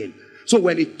Satan again. So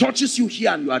when he touches you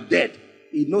here and you are dead,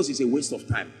 he knows it's a waste of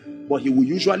time. But he will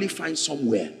usually find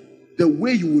somewhere. The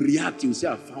way you will react, he will say,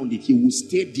 I found it. He will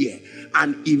stay there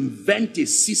and invent a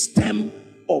system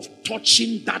of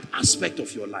touching that aspect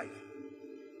of your life.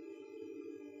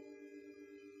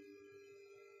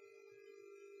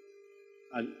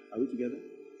 Are we together?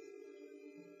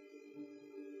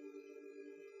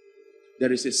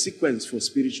 There is a sequence for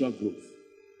spiritual growth.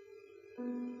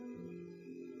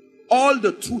 All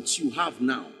the truths you have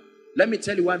now, let me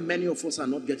tell you why many of us are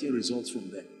not getting results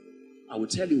from them. I will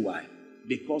tell you why.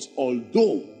 Because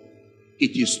although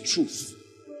it is truth,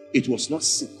 it was not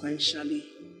sequentially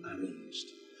arranged.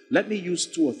 Let me use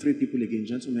 2 or 3 people again.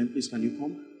 Gentlemen, please, can you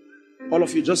come? All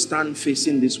of you just stand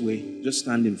facing this way. Just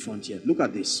stand in front here. Look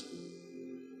at this.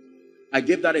 I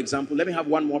gave that example. Let me have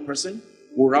one more person.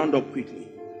 We'll round up quickly.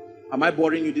 Am I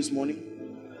boring you this morning?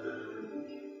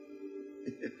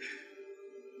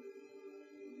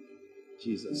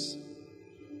 Jesus.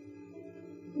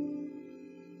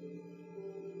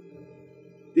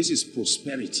 This is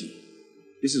prosperity.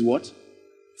 This is what?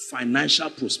 Financial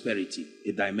prosperity,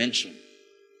 a dimension.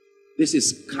 This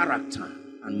is character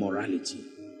and morality.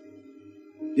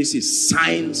 This is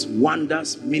signs,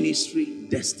 wonders, ministry,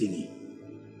 destiny.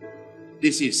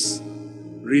 This is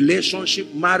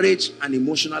relationship, marriage, and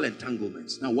emotional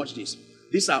entanglements. Now watch this.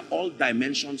 These are all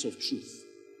dimensions of truth.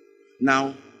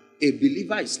 Now, a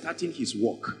believer is starting his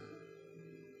work.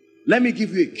 Let me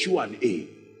give you a Q&A.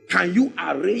 Can you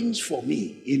arrange for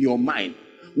me in your mind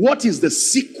what is the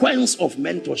sequence of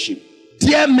mentorship?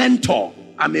 Dear mentor,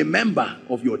 I'm a member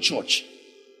of your church.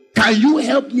 Can you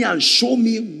help me and show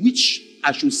me which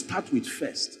I should start with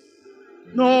first?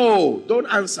 No, don't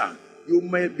answer. You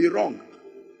may be wrong.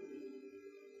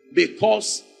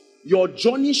 Because your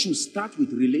journey should start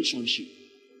with relationship.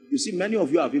 You see, many of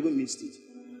you have even missed it.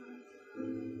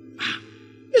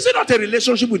 Is it not a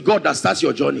relationship with God that starts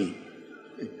your journey?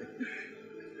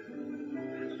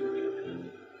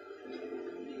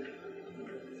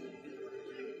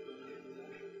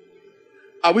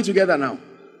 Are we together now?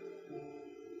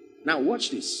 Now watch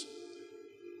this.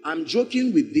 I'm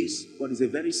joking with this, but it's a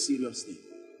very serious thing.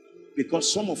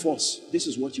 Because some of us, this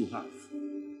is what you have.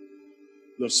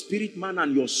 Your spirit man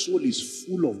and your soul is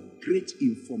full of great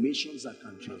informations that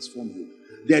can transform you.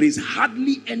 There is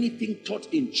hardly anything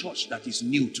taught in church that is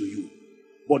new to you,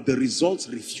 but the results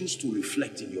refuse to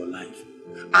reflect in your life.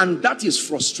 And that is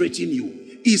frustrating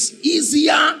you. It's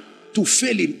easier to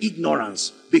fail in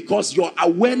ignorance because your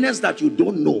awareness that you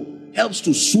don't know helps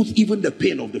to soothe even the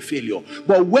pain of the failure.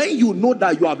 But when you know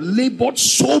that you have labored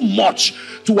so much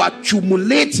to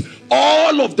accumulate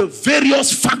all of the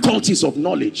various faculties of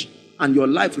knowledge and your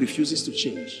life refuses to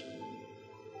change,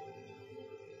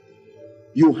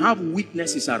 you have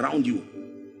witnesses around you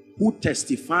who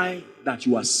testify that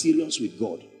you are serious with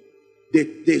God.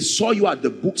 They saw you at the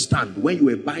book stand when you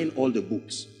were buying all the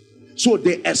books. So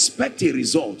they expect a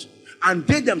result. And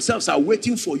they themselves are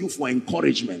waiting for you for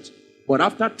encouragement. But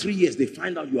after 3 years, they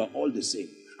find out you are all the same.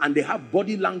 And they have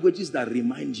body languages that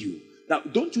remind you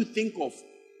that, don't you think of,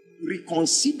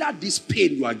 reconsider this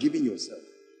pain you are giving yourself.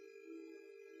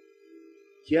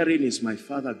 Herein is my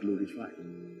Father glorified,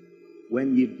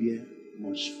 when ye bear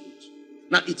much fruit.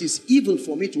 Now, it is evil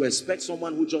for me to expect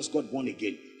someone who just got born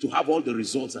again to have all the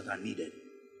results that are needed.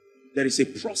 There is a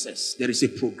process, there is a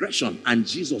progression, and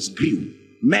Jesus grew.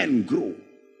 Men grow.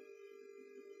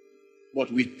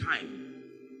 But with time,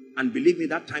 and believe me,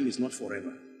 that time is not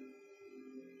forever.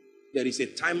 There is a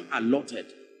time allotted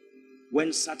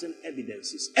when certain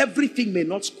evidences, everything may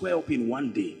not square up in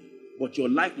one day, but your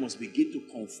life must begin to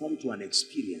conform to an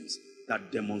experience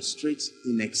that demonstrates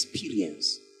in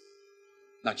experience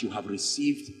that you have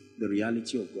received the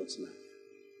reality of God's life.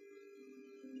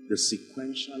 The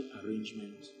sequential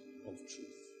arrangement of truth.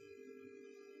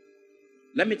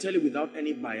 Let me tell you without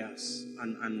any bias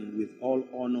and with all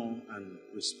honor and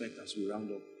respect as we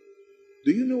round up.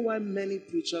 Do you know why many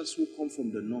preachers who come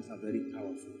from the north are very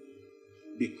powerful?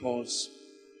 Because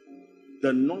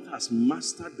the north has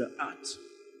mastered the art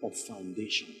of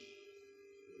foundation.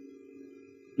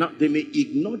 Now, they may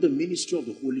ignore the ministry of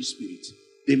the Holy Spirit.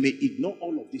 They may ignore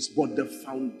all of this, but the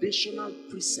foundational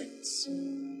precepts,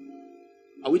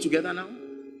 are we together now?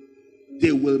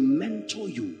 They will mentor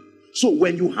you. So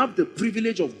when you have the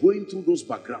privilege of going through those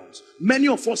backgrounds, many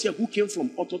of us here who came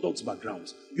from orthodox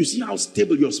backgrounds, you see how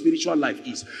stable your spiritual life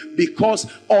is. Because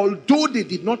although they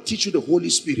did not teach you the Holy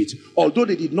Spirit, although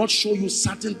they did not show you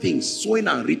certain things, sowing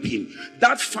and reaping,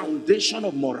 that foundation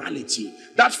of morality,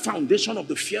 that foundation of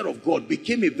the fear of God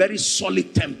became a very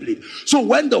solid template. So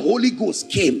when the Holy Ghost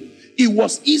came, it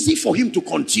was easy for him to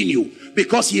continue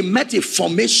because he met a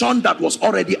formation that was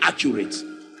already accurate.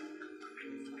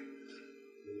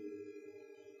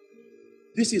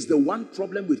 This is the one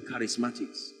problem with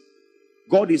charismatics.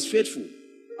 God is faithful.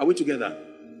 Are we together?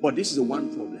 But this is the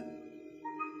one problem.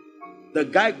 The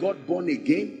guy got born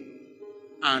again,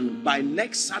 and by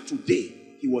next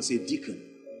Saturday, he was a deacon.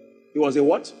 He was a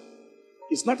what?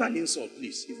 It's not an insult,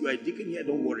 please. If you are a deacon here,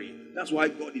 don't worry. That's why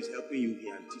God is helping you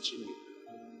here and teaching you.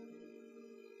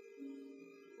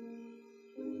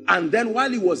 And then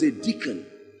while he was a deacon,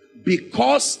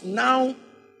 because now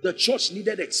the church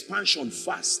needed expansion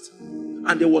fast,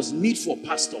 and there was need for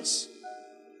pastors.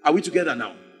 Are we together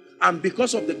now? And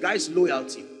because of the guy's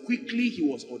loyalty, quickly he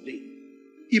was ordained.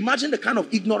 Imagine the kind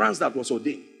of ignorance that was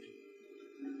ordained.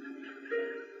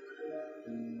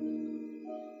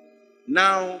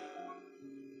 Now,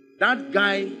 that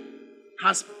guy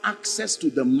has access to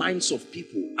the minds of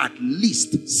people at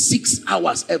least 6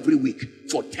 hours every week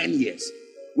for 10 years.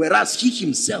 Whereas he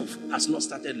himself has not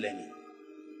started learning.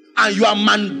 And you are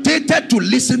mandated to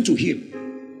listen to him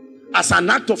as an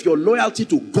act of your loyalty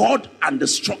to God and the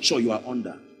structure you are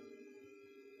under.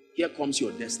 Here comes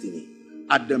your destiny,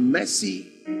 at the mercy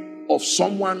of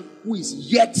someone who is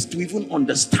yet to even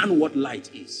understand what light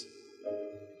is.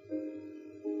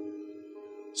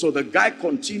 So the guy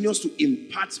continues to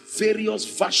impart various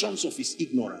versions of his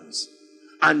ignorance,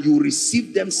 and you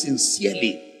receive them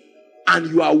sincerely, and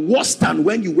you are worse than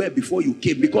when you were before you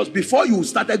came. Because before you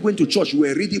started going to church, you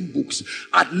were reading books.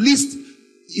 At least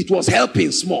it was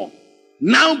helping small.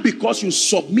 Now, because you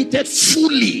submitted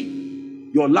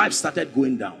fully, your life started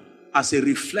going down as a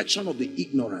reflection of the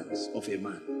ignorance of a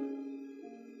man.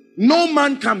 No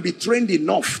man can be trained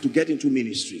enough to get into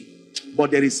ministry, but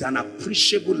there is an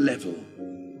appreciable level.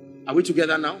 Are we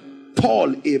together now?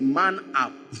 Paul, a man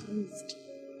approved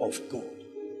of God.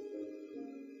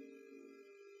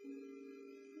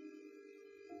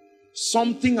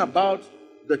 Something about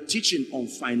the teaching on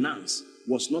finance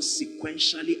was not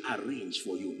sequentially arranged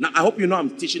for you. Now, I hope you know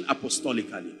I'm teaching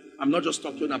apostolically. I'm not just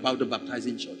talking about the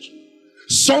baptizing church.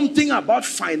 Something about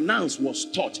finance was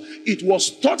taught. It was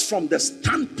taught from the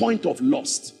standpoint of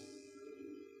lust.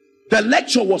 The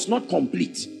lecture was not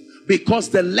complete because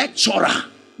the lecturer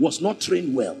was not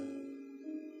trained well.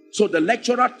 So the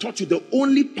lecturer taught you the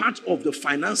only part of the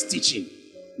finance teaching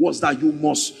was that you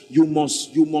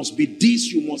must be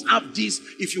this, you must have this.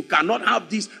 If you cannot have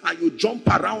this, and you jump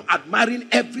around admiring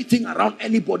everything around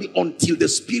anybody until the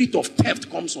spirit of theft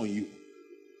comes on you.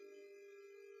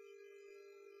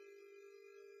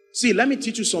 See, let me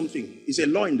teach you something. It's a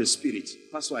law in the spirit.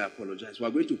 Pastor, I apologize. We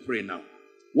are going to pray now.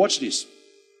 Watch this.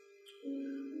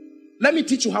 Let me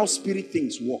teach you how spirit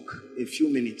things work. A few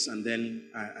minutes, and then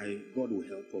God will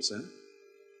help us.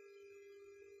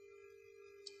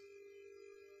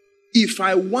 If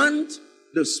I want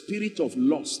the spirit of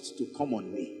lust to come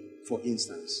on me, for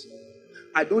instance,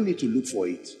 I don't need to look for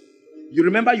it. You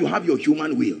remember you have your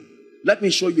human will. Let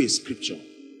me show you a scripture.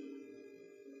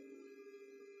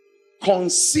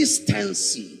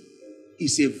 Consistency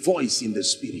is a voice in the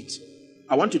spirit.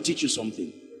 I want to teach you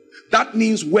something. That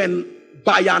means when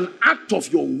by an act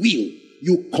of your will,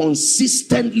 you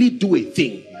consistently do a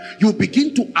thing, you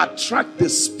begin to attract the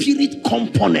spirit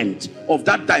component of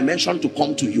that dimension to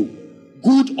come to you,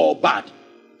 good or bad.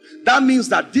 That means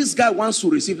that this guy wants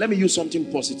to receive. Let me use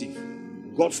something positive.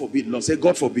 God forbid. Lord, say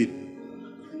God forbid.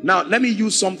 Now let me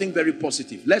use something very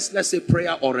positive. Let's say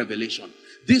prayer or revelation.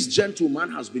 This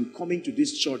gentleman has been coming to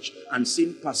this church and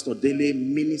seen Pastor Dele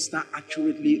minister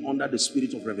accurately under the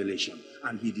spirit of revelation,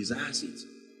 and he desires it.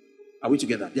 Are we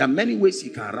together? There are many ways he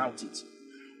can route it.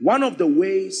 One of the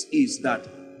ways is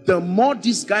that the more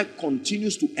this guy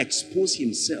continues to expose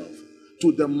himself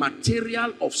to the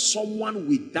material of someone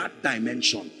with that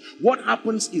dimension, what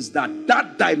happens is that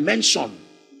that dimension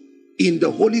in the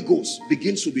Holy Ghost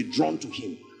begins to be drawn to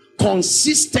him.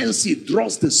 Consistency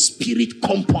draws the spirit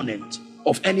component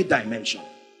of any dimension.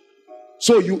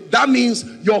 So that means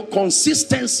your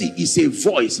consistency is a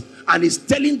voice, and is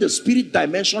telling the spirit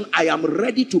dimension, I am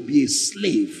ready to be a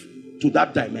slave to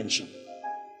that dimension.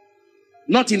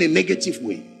 Not in a negative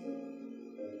way.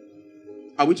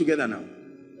 Are we together now?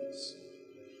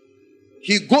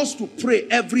 He goes to pray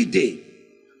every day,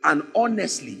 and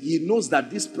honestly he knows that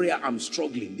this prayer, I'm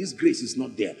struggling, this grace is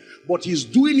not there, but he's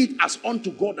doing it as unto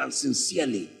God and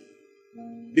sincerely,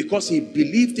 because he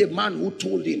believed a man who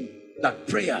told him that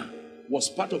prayer was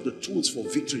part of the tools for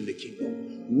victory in the kingdom.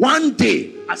 One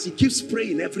day, as he keeps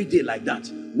praying every day like that,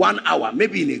 1 hour,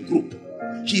 maybe in a group,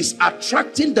 he's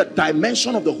attracting the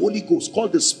dimension of the Holy Ghost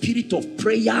called the spirit of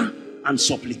prayer and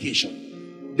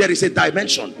supplication. There is a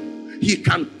dimension. He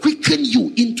can quicken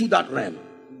you into that realm.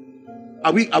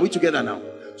 Are we together now?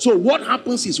 So what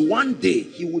happens is, one day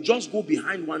he will just go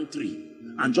behind one tree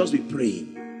and just be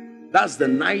praying. That's the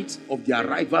night of the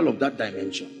arrival of that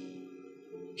dimension.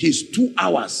 His 2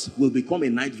 hours will become a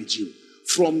night vigil.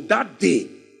 From that day,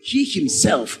 he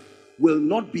himself will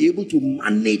not be able to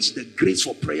manage the grace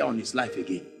for prayer on his life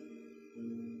again.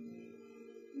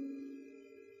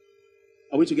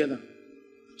 Are we together?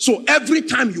 So every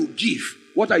time you give,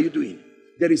 what are you doing?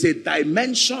 There is a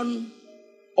dimension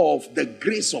of the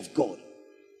grace of God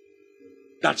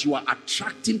that you are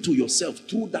attracting to yourself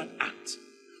through that act.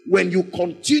 When you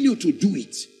continue to do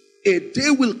it, a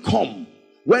day will come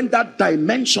when that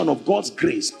dimension of God's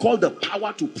grace, called the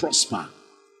power to prosper,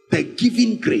 the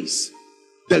giving grace,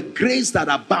 the grace that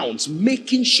abounds,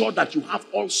 making sure that you have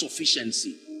all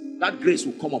sufficiency, that grace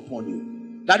will come upon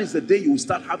you. That is the day you will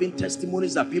start having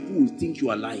testimonies that people will think you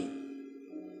are lying.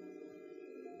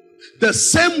 The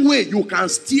same way you can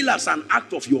steal as an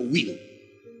act of your will.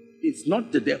 It's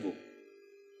not the devil.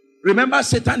 Remember,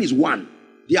 Satan is one.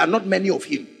 There are not many of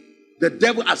him. The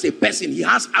devil as a person, he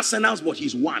has arsenals, but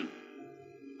he's one.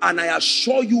 And I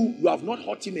assure you, you have not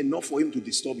hurt him enough for him to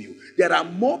disturb you. There are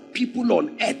more people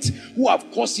on earth who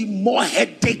have caused him more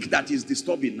headache that is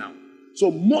disturbing now.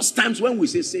 So most times when we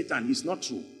say Satan, it's not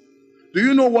true. Do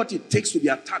you know what it takes to be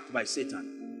attacked by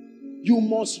Satan? You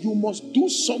must do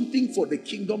something for the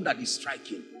kingdom that is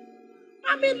striking.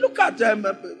 I mean, look at them.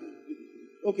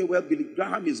 Okay, well, Billy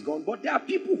Graham is gone, but there are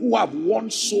people who have won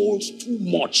souls too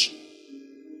much.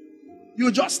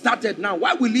 You just started now.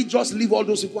 Why will he just leave all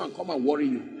those people and come and worry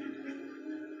you?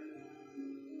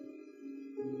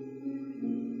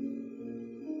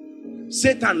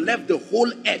 Satan left the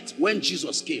whole earth when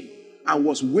Jesus came and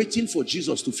was waiting for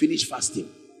Jesus to finish fasting.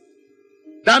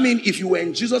 That means if you were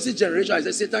in Jesus' generation, I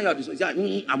said, Satan, you are this.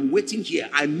 I'm waiting here.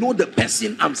 I know the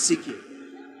person I'm seeking.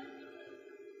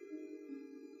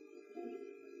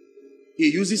 He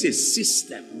uses a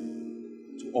system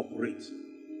to operate.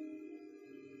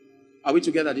 Are we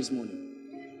together this morning?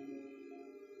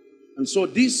 And so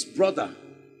this brother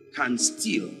can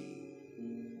steal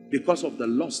because of the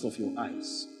lust of your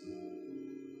eyes.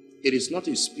 It is not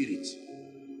a spirit,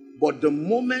 But the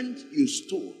moment you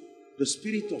stole, the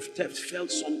spirit of theft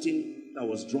felt something that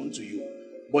was drawn to you.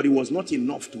 But it was not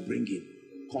enough to bring in.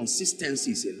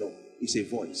 Consistency is a law. It's a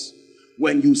voice.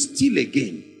 When you steal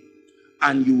again,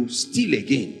 and you steal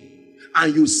again,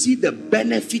 and you see the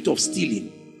benefit of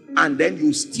stealing, and then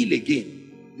you steal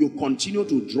again, you continue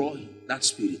to draw that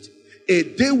spirit. A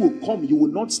day will come, you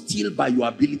will not steal by your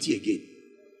ability again.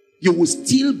 You will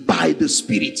steal by the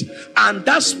spirit, and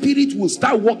that spirit will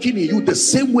start working in you the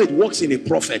same way it works in a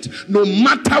prophet. No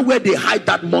matter where they hide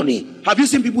that money. Have you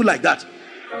seen people like that?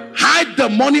 Hide the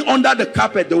money under the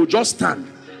carpet. They will just stand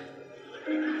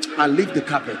and leave the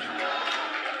carpet.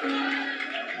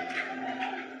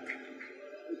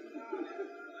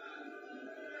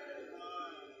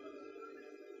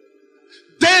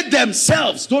 They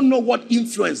themselves don't know what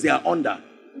influence they are under.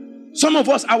 Some of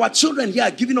us, our children here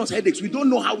are giving us headaches. We don't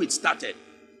know how it started.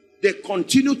 They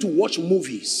continue to watch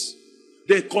movies.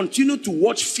 They continue to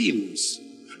watch films.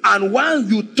 And while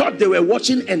you thought they were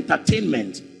watching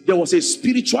entertainment, there was a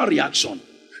spiritual reaction.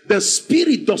 The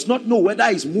spirit does not know whether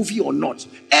it's movie or not.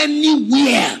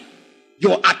 Anywhere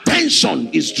your attention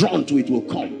is drawn to, it will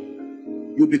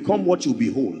come. You become what you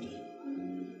behold.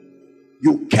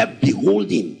 You kept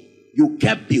beholding. You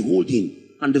kept beholding.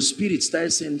 And the spirit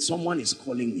started saying, someone is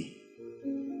calling me.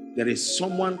 There is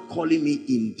someone calling me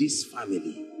in this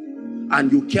family.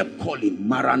 And you kept calling,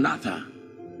 Maranatha,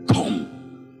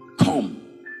 come, come.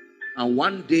 And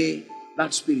one day,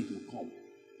 that spirit will come.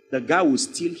 The guy will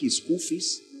steal his school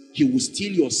fees. He will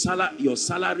steal your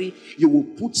salary. You will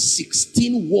put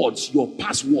 16 words, your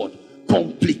password,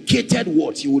 complicated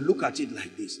words. You will look at it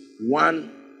like this.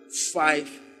 1,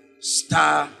 5,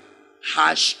 star,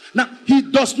 hash. Now, he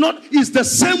does not, it's the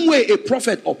same way a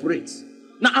prophet operates.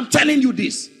 Now, I'm telling you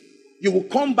this. You will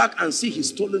come back and see his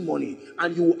stolen money,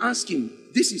 and you will ask him,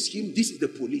 this is him, this is the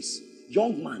police.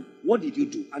 Young man, what did you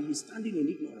do? And he's standing in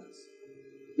ignorance.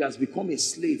 He has become a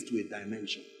slave to a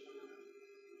dimension.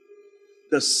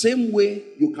 The same way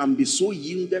you can be so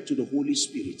yielded to the Holy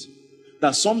Spirit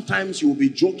that sometimes you will be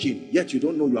joking, yet you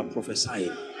don't know you are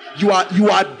prophesying. You are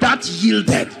that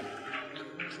yielded.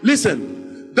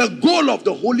 Listen, the goal of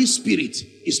the Holy Spirit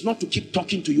is not to keep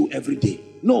talking to you every day.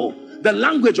 No, the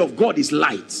language of God is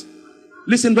light.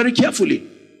 Listen very carefully.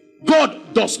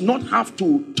 God does not have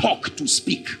to talk to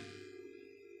speak.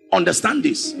 Understand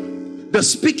this. The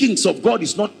speakings of God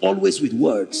is not always with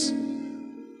words.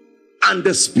 And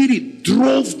the Spirit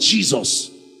drove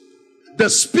Jesus. The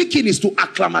speaking is to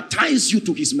acclimatize you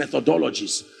to his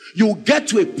methodologies. You get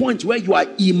to a point where you are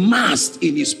immersed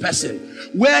in his person,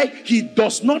 where he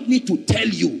does not need to tell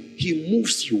you, he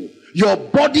moves you. Your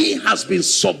body has been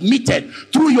submitted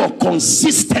through your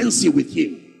consistency with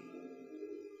him.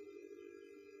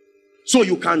 So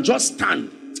you can just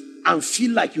stand and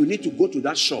feel like you need to go to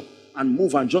that shop and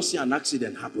move and just see an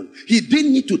accident happen. He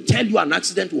didn't need to tell you an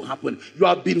accident will happen. You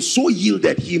have been so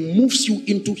yielded, he moves you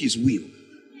into his will.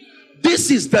 This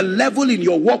is the level in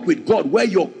your walk with God where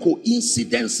your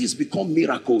coincidences become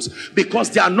miracles, because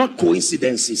they are not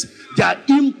coincidences. They are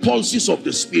impulses of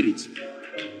the Spirit.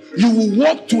 You will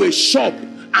walk to a shop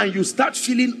and you start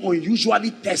feeling unusually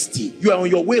thirsty. You are on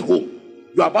your way home.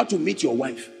 You are about to meet your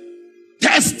wife.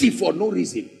 Thirsty for no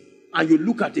reason. And you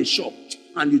look at a shop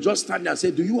and you just stand there and say,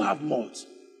 do you have malt?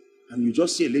 And you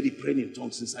just see a lady praying in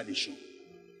tongues inside the shop.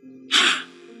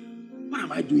 What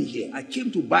am I doing here? I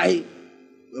came to buy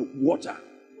water.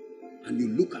 And you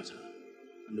look at her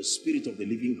and the Spirit of the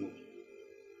living God.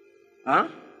 Huh?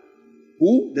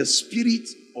 Who? The Spirit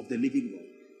of the living God.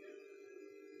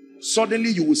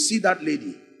 Suddenly you will see that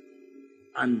lady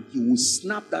and you will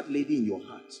snap that lady in your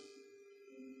heart.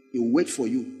 He will wait for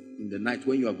you in the night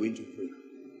when you are going to pray.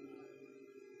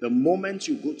 The moment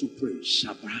you go to pray,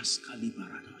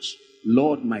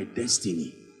 Lord, my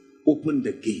destiny, open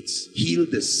the gates, heal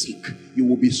the sick. You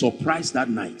will be surprised that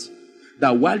night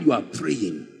that while you are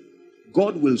praying,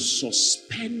 God will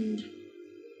suspend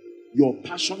your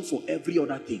passion for every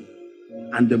other thing.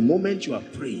 And the moment you are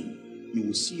praying, you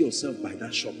will see yourself by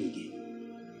that shop again.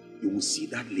 You will see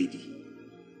that lady.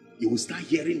 You will start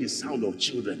hearing the sound of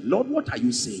children. Lord, what are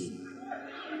you saying?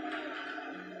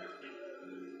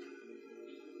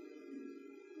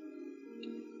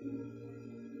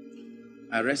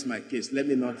 I rest my case. Let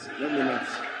me not.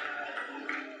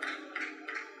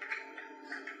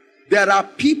 There are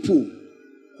people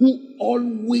who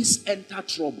always enter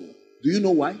trouble. Do you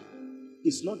know why?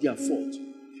 It's not their fault.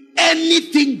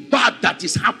 Anything bad that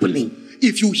is happening,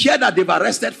 if you hear that they've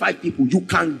arrested 5 people, you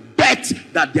can bet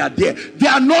that they are there. They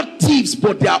are not thieves,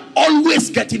 but they are always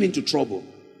getting into trouble.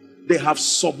 They have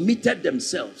submitted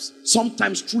themselves,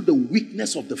 sometimes through the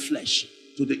weakness of the flesh,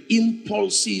 to the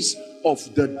impulses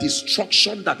of the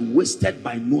destruction that wasted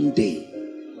by noonday.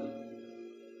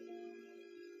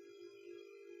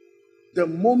 The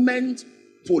moment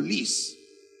police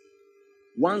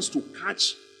wants to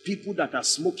catch people that are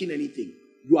smoking anything,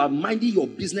 you are minding your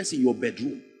business in your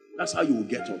bedroom. That's how you will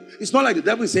get up. It's not like the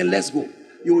devil is saying, let's go.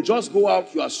 You will just go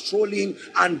out, you are strolling,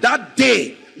 and that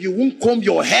day, you won't comb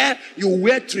your hair, you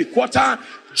wear three-quarter,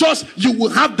 you will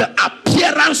have the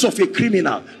appearance of a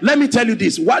criminal. Let me tell you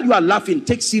this, while you are laughing,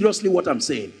 take seriously what I'm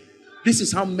saying. This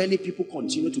is how many people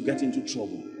continue to get into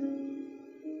trouble.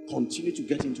 Continue to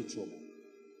get into trouble.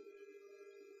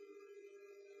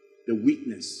 The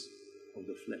weakness of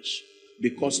the flesh.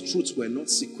 Because truths were not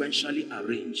sequentially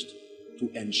arranged to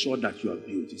ensure that you are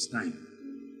built. It's time.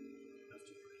 You have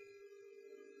to pray.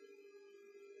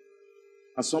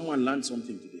 Has someone learned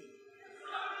something today?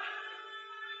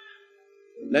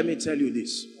 Let me tell you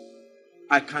this.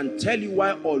 I can tell you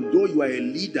why, although you are a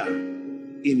leader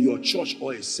in your church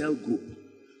or a cell group,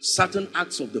 certain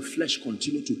acts of the flesh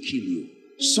continue to kill you.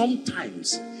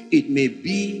 Sometimes it may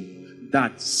be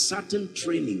that certain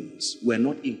trainings were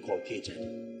not inculcated.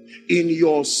 In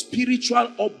your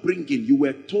spiritual upbringing, you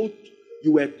were taught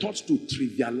to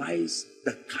trivialize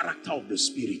the character of the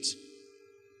Spirit,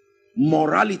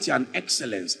 morality and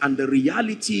excellence. And the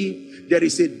reality, there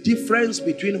is a difference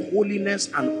between holiness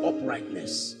and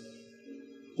uprightness.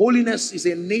 Holiness is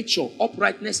a nature.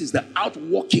 Uprightness is the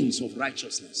outworkings of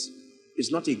righteousness.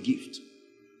 It's not a gift.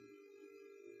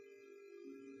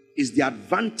 It's the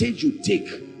advantage you take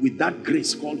with that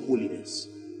grace called holiness.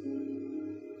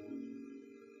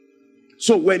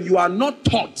 So when you are not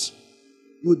taught,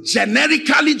 you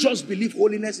generically just believe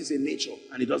holiness is a nature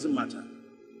and it doesn't matter.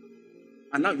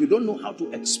 And now you don't know how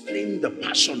to explain the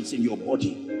passions in your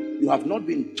body. You have not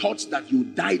been taught that you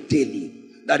die daily,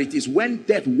 that it is when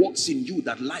death walks in you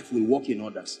that life will walk in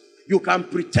others. You can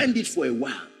pretend it for a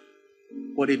while,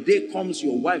 but a day comes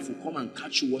your wife will come and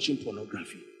catch you watching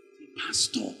pornography.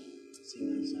 Pastor,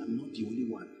 I'm not the only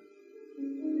one.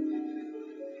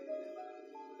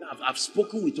 I've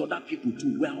spoken with other people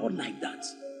too. We're all like that.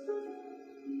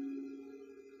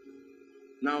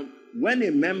 Now, when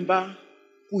a member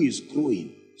who is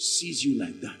growing sees you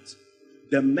like that,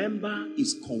 the member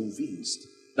is convinced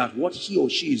that what he or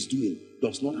she is doing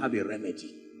does not have a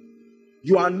remedy.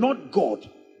 You are not God,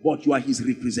 but you are his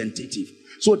representative.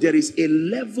 So there is a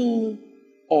level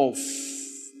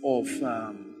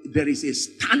there is a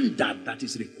standard that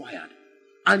is required.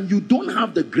 And you don't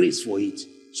have the grace for it.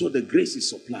 So the grace is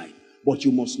supplied. But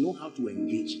you must know how to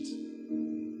engage it.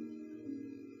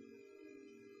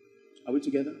 Are we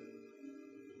together?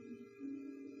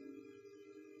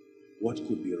 What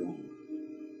could be wrong?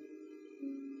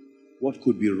 What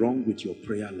could be wrong with your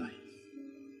prayer life?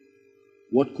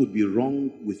 What could be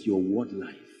wrong with your word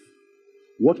life?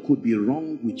 What could be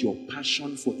wrong with your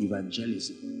passion for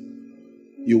evangelism?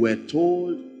 You were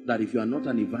told that if you are not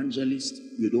an evangelist,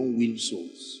 you don't win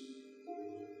souls.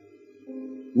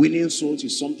 Winning souls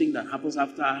is something that happens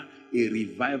after a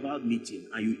revival meeting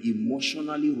and you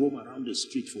emotionally roam around the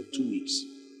street for 2 weeks.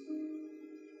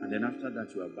 And then after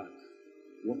that you are back.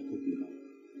 What could be wrong?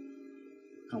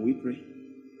 Can we pray?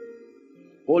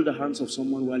 Hold the hands of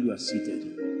someone while you are seated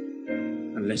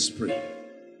and let's pray.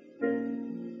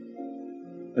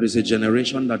 There is a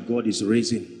generation that God is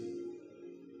raising.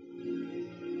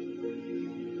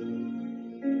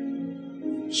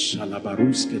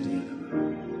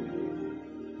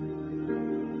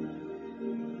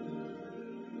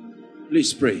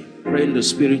 Please pray. Pray in the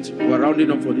spirit. We're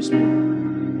rounding up for this morning.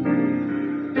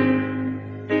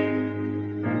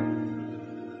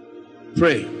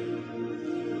 Pray.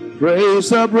 Praise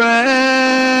the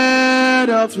bread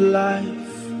of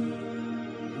life,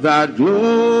 that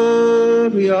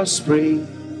glorious spring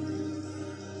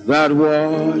that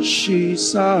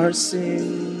washes our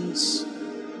sins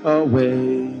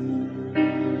away.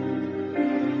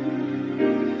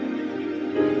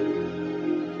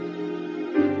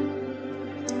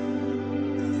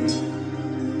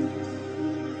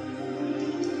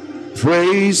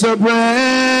 Praise the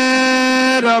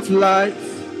bread of life,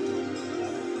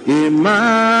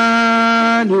 Emmanuel,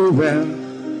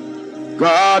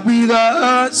 God with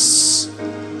us,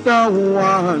 the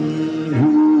one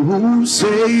who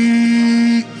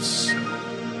saves.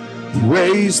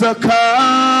 Praise the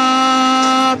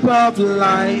cup of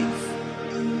life,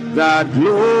 that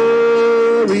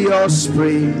glorious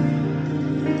spring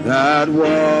that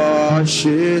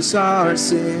washes our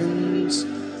sins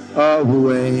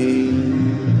away.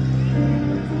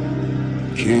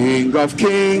 King of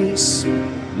kings,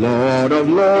 Lord of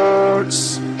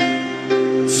lords,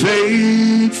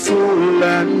 faithful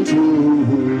and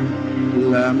true,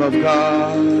 Lamb of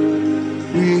God,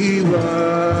 we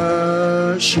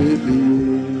worship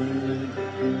you.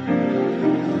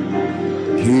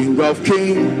 King of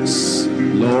kings,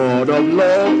 Lord of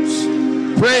lords,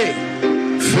 pray,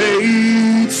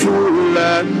 faithful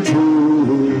and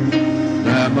true,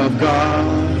 Lamb of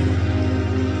God.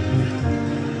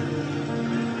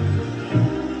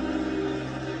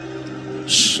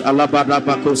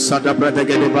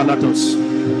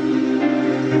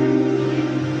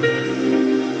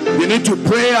 You need to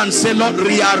pray and say, Lord,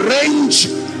 rearrange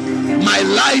my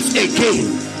life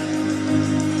again.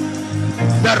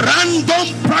 The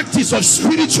random practice of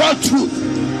spiritual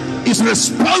truth is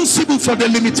responsible for the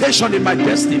limitation in my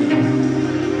destiny.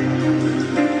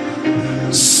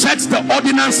 Set the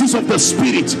ordinances of the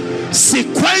Spirit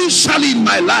sequentially in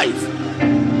my life,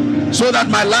 so that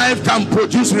my life can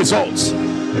produce results.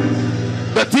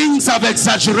 The things I've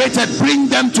exaggerated, bring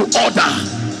them to order.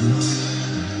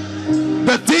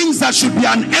 The things that should be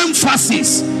an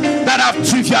emphasis that I've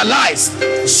trivialized,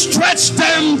 stretch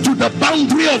them to the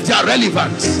boundary of their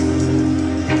relevance.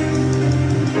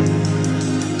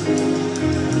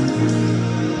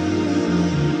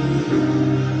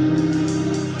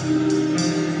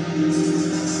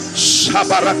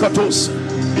 Shabarakatos.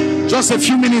 Just a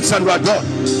few minutes and we're done.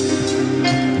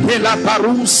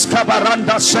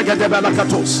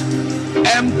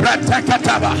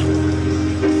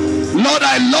 Lord,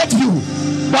 I love you,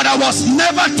 but I was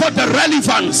never taught the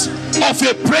relevance of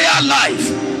a prayer life.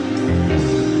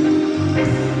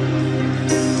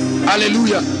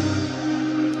 Hallelujah.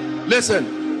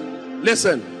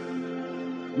 Listen.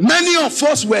 Many of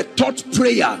us were taught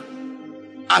prayer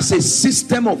as a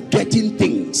system of getting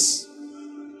things.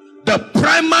 The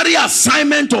primary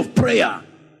assignment of prayer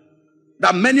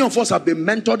that many of us have been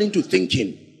mentored into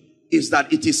thinking is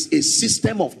that it is a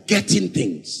system of getting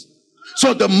things.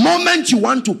 So the moment you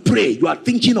want to pray, you are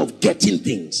thinking of getting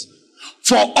things.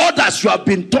 For others, you have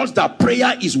been taught that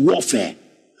prayer is warfare.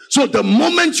 So the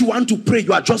moment you want to pray,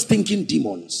 you are just thinking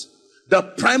demons. The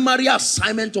primary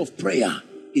assignment of prayer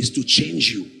is to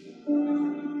change you.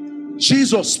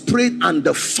 Jesus prayed and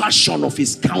the fashion of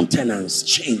his countenance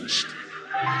changed.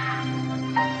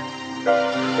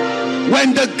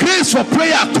 When the grace for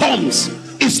prayer comes,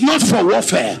 it's not for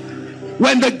warfare.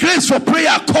 When the grace for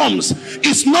prayer comes,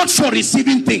 it's not for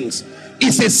receiving things.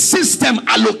 It's a system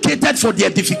allocated for the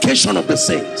edification of the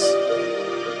saints.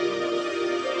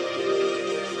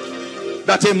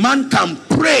 That a man can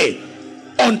pray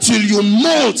until you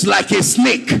mold like a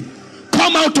snake.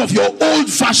 Come out of your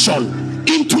old fashion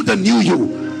into the new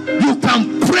you. You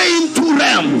can pray into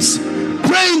realms,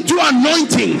 pray into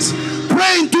anointings,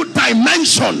 pray into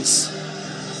dimensions,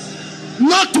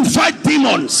 not to fight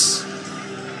demons.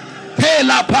 A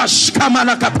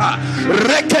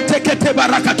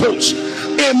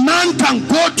man can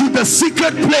go to the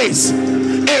secret place,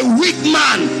 a weak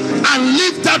man, and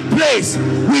leave that place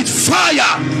with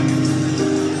fire.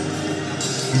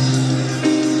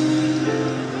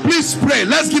 Please pray.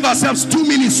 Let's give ourselves 2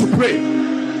 minutes to pray.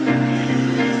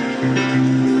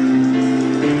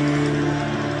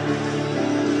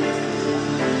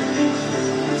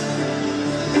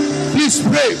 Please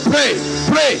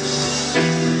pray.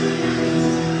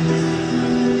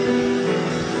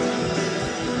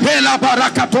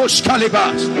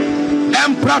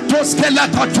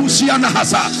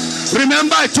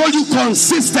 Remember, I told you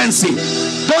consistency.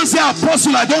 Don't say,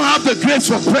 Apostle, I don't have the grace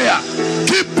for prayer.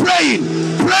 Keep praying.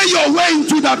 Pray your way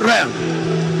into that realm.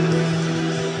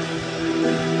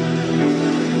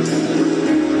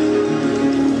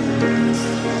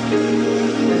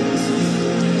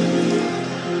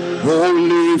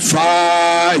 Holy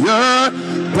fire,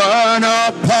 burn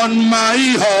upon my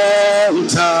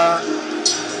altar.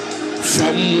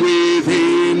 From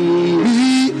within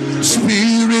me,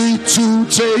 Spirit to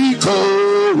take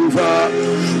over.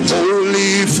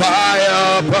 Holy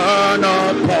fire, burn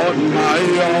upon my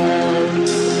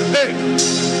altar. Hey.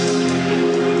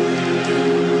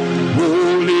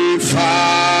 Holy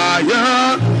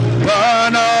fire,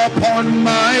 burn upon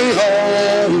my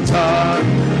altar.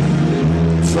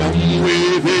 From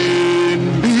within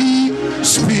me,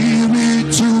 Spirit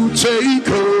to take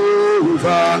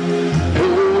over.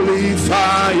 Holy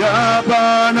fire,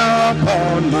 burn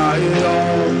upon my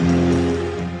altar.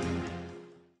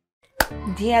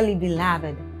 Dearly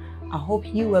beloved, I hope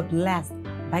you were blessed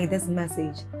by this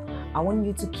message. I want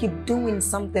you to keep doing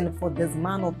something for this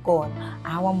man of God,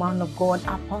 our man of God,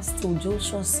 Apostle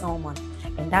Joshua Selman.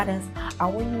 And that is, I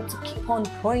want you to keep on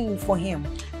praying for him,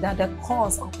 that the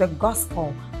cause of the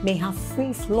gospel may have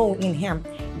free flow in him,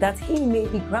 that he may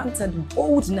be granted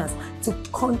boldness to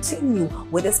continue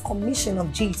with this commission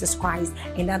of Jesus Christ,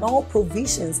 and that all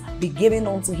provisions be given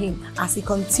unto him as he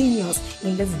continues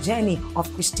in this journey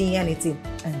of Christianity.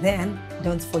 And then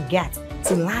don't forget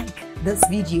to like this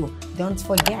video. Don't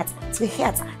forget to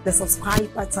hit the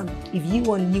subscribe button if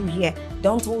you are new here.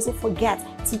 Don't also forget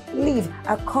to leave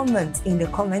a comment in the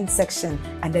comment section,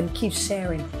 and then keep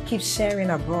sharing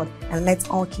abroad, and let's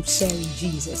all keep sharing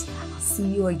Jesus. I'll see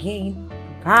you again.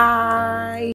 Bye.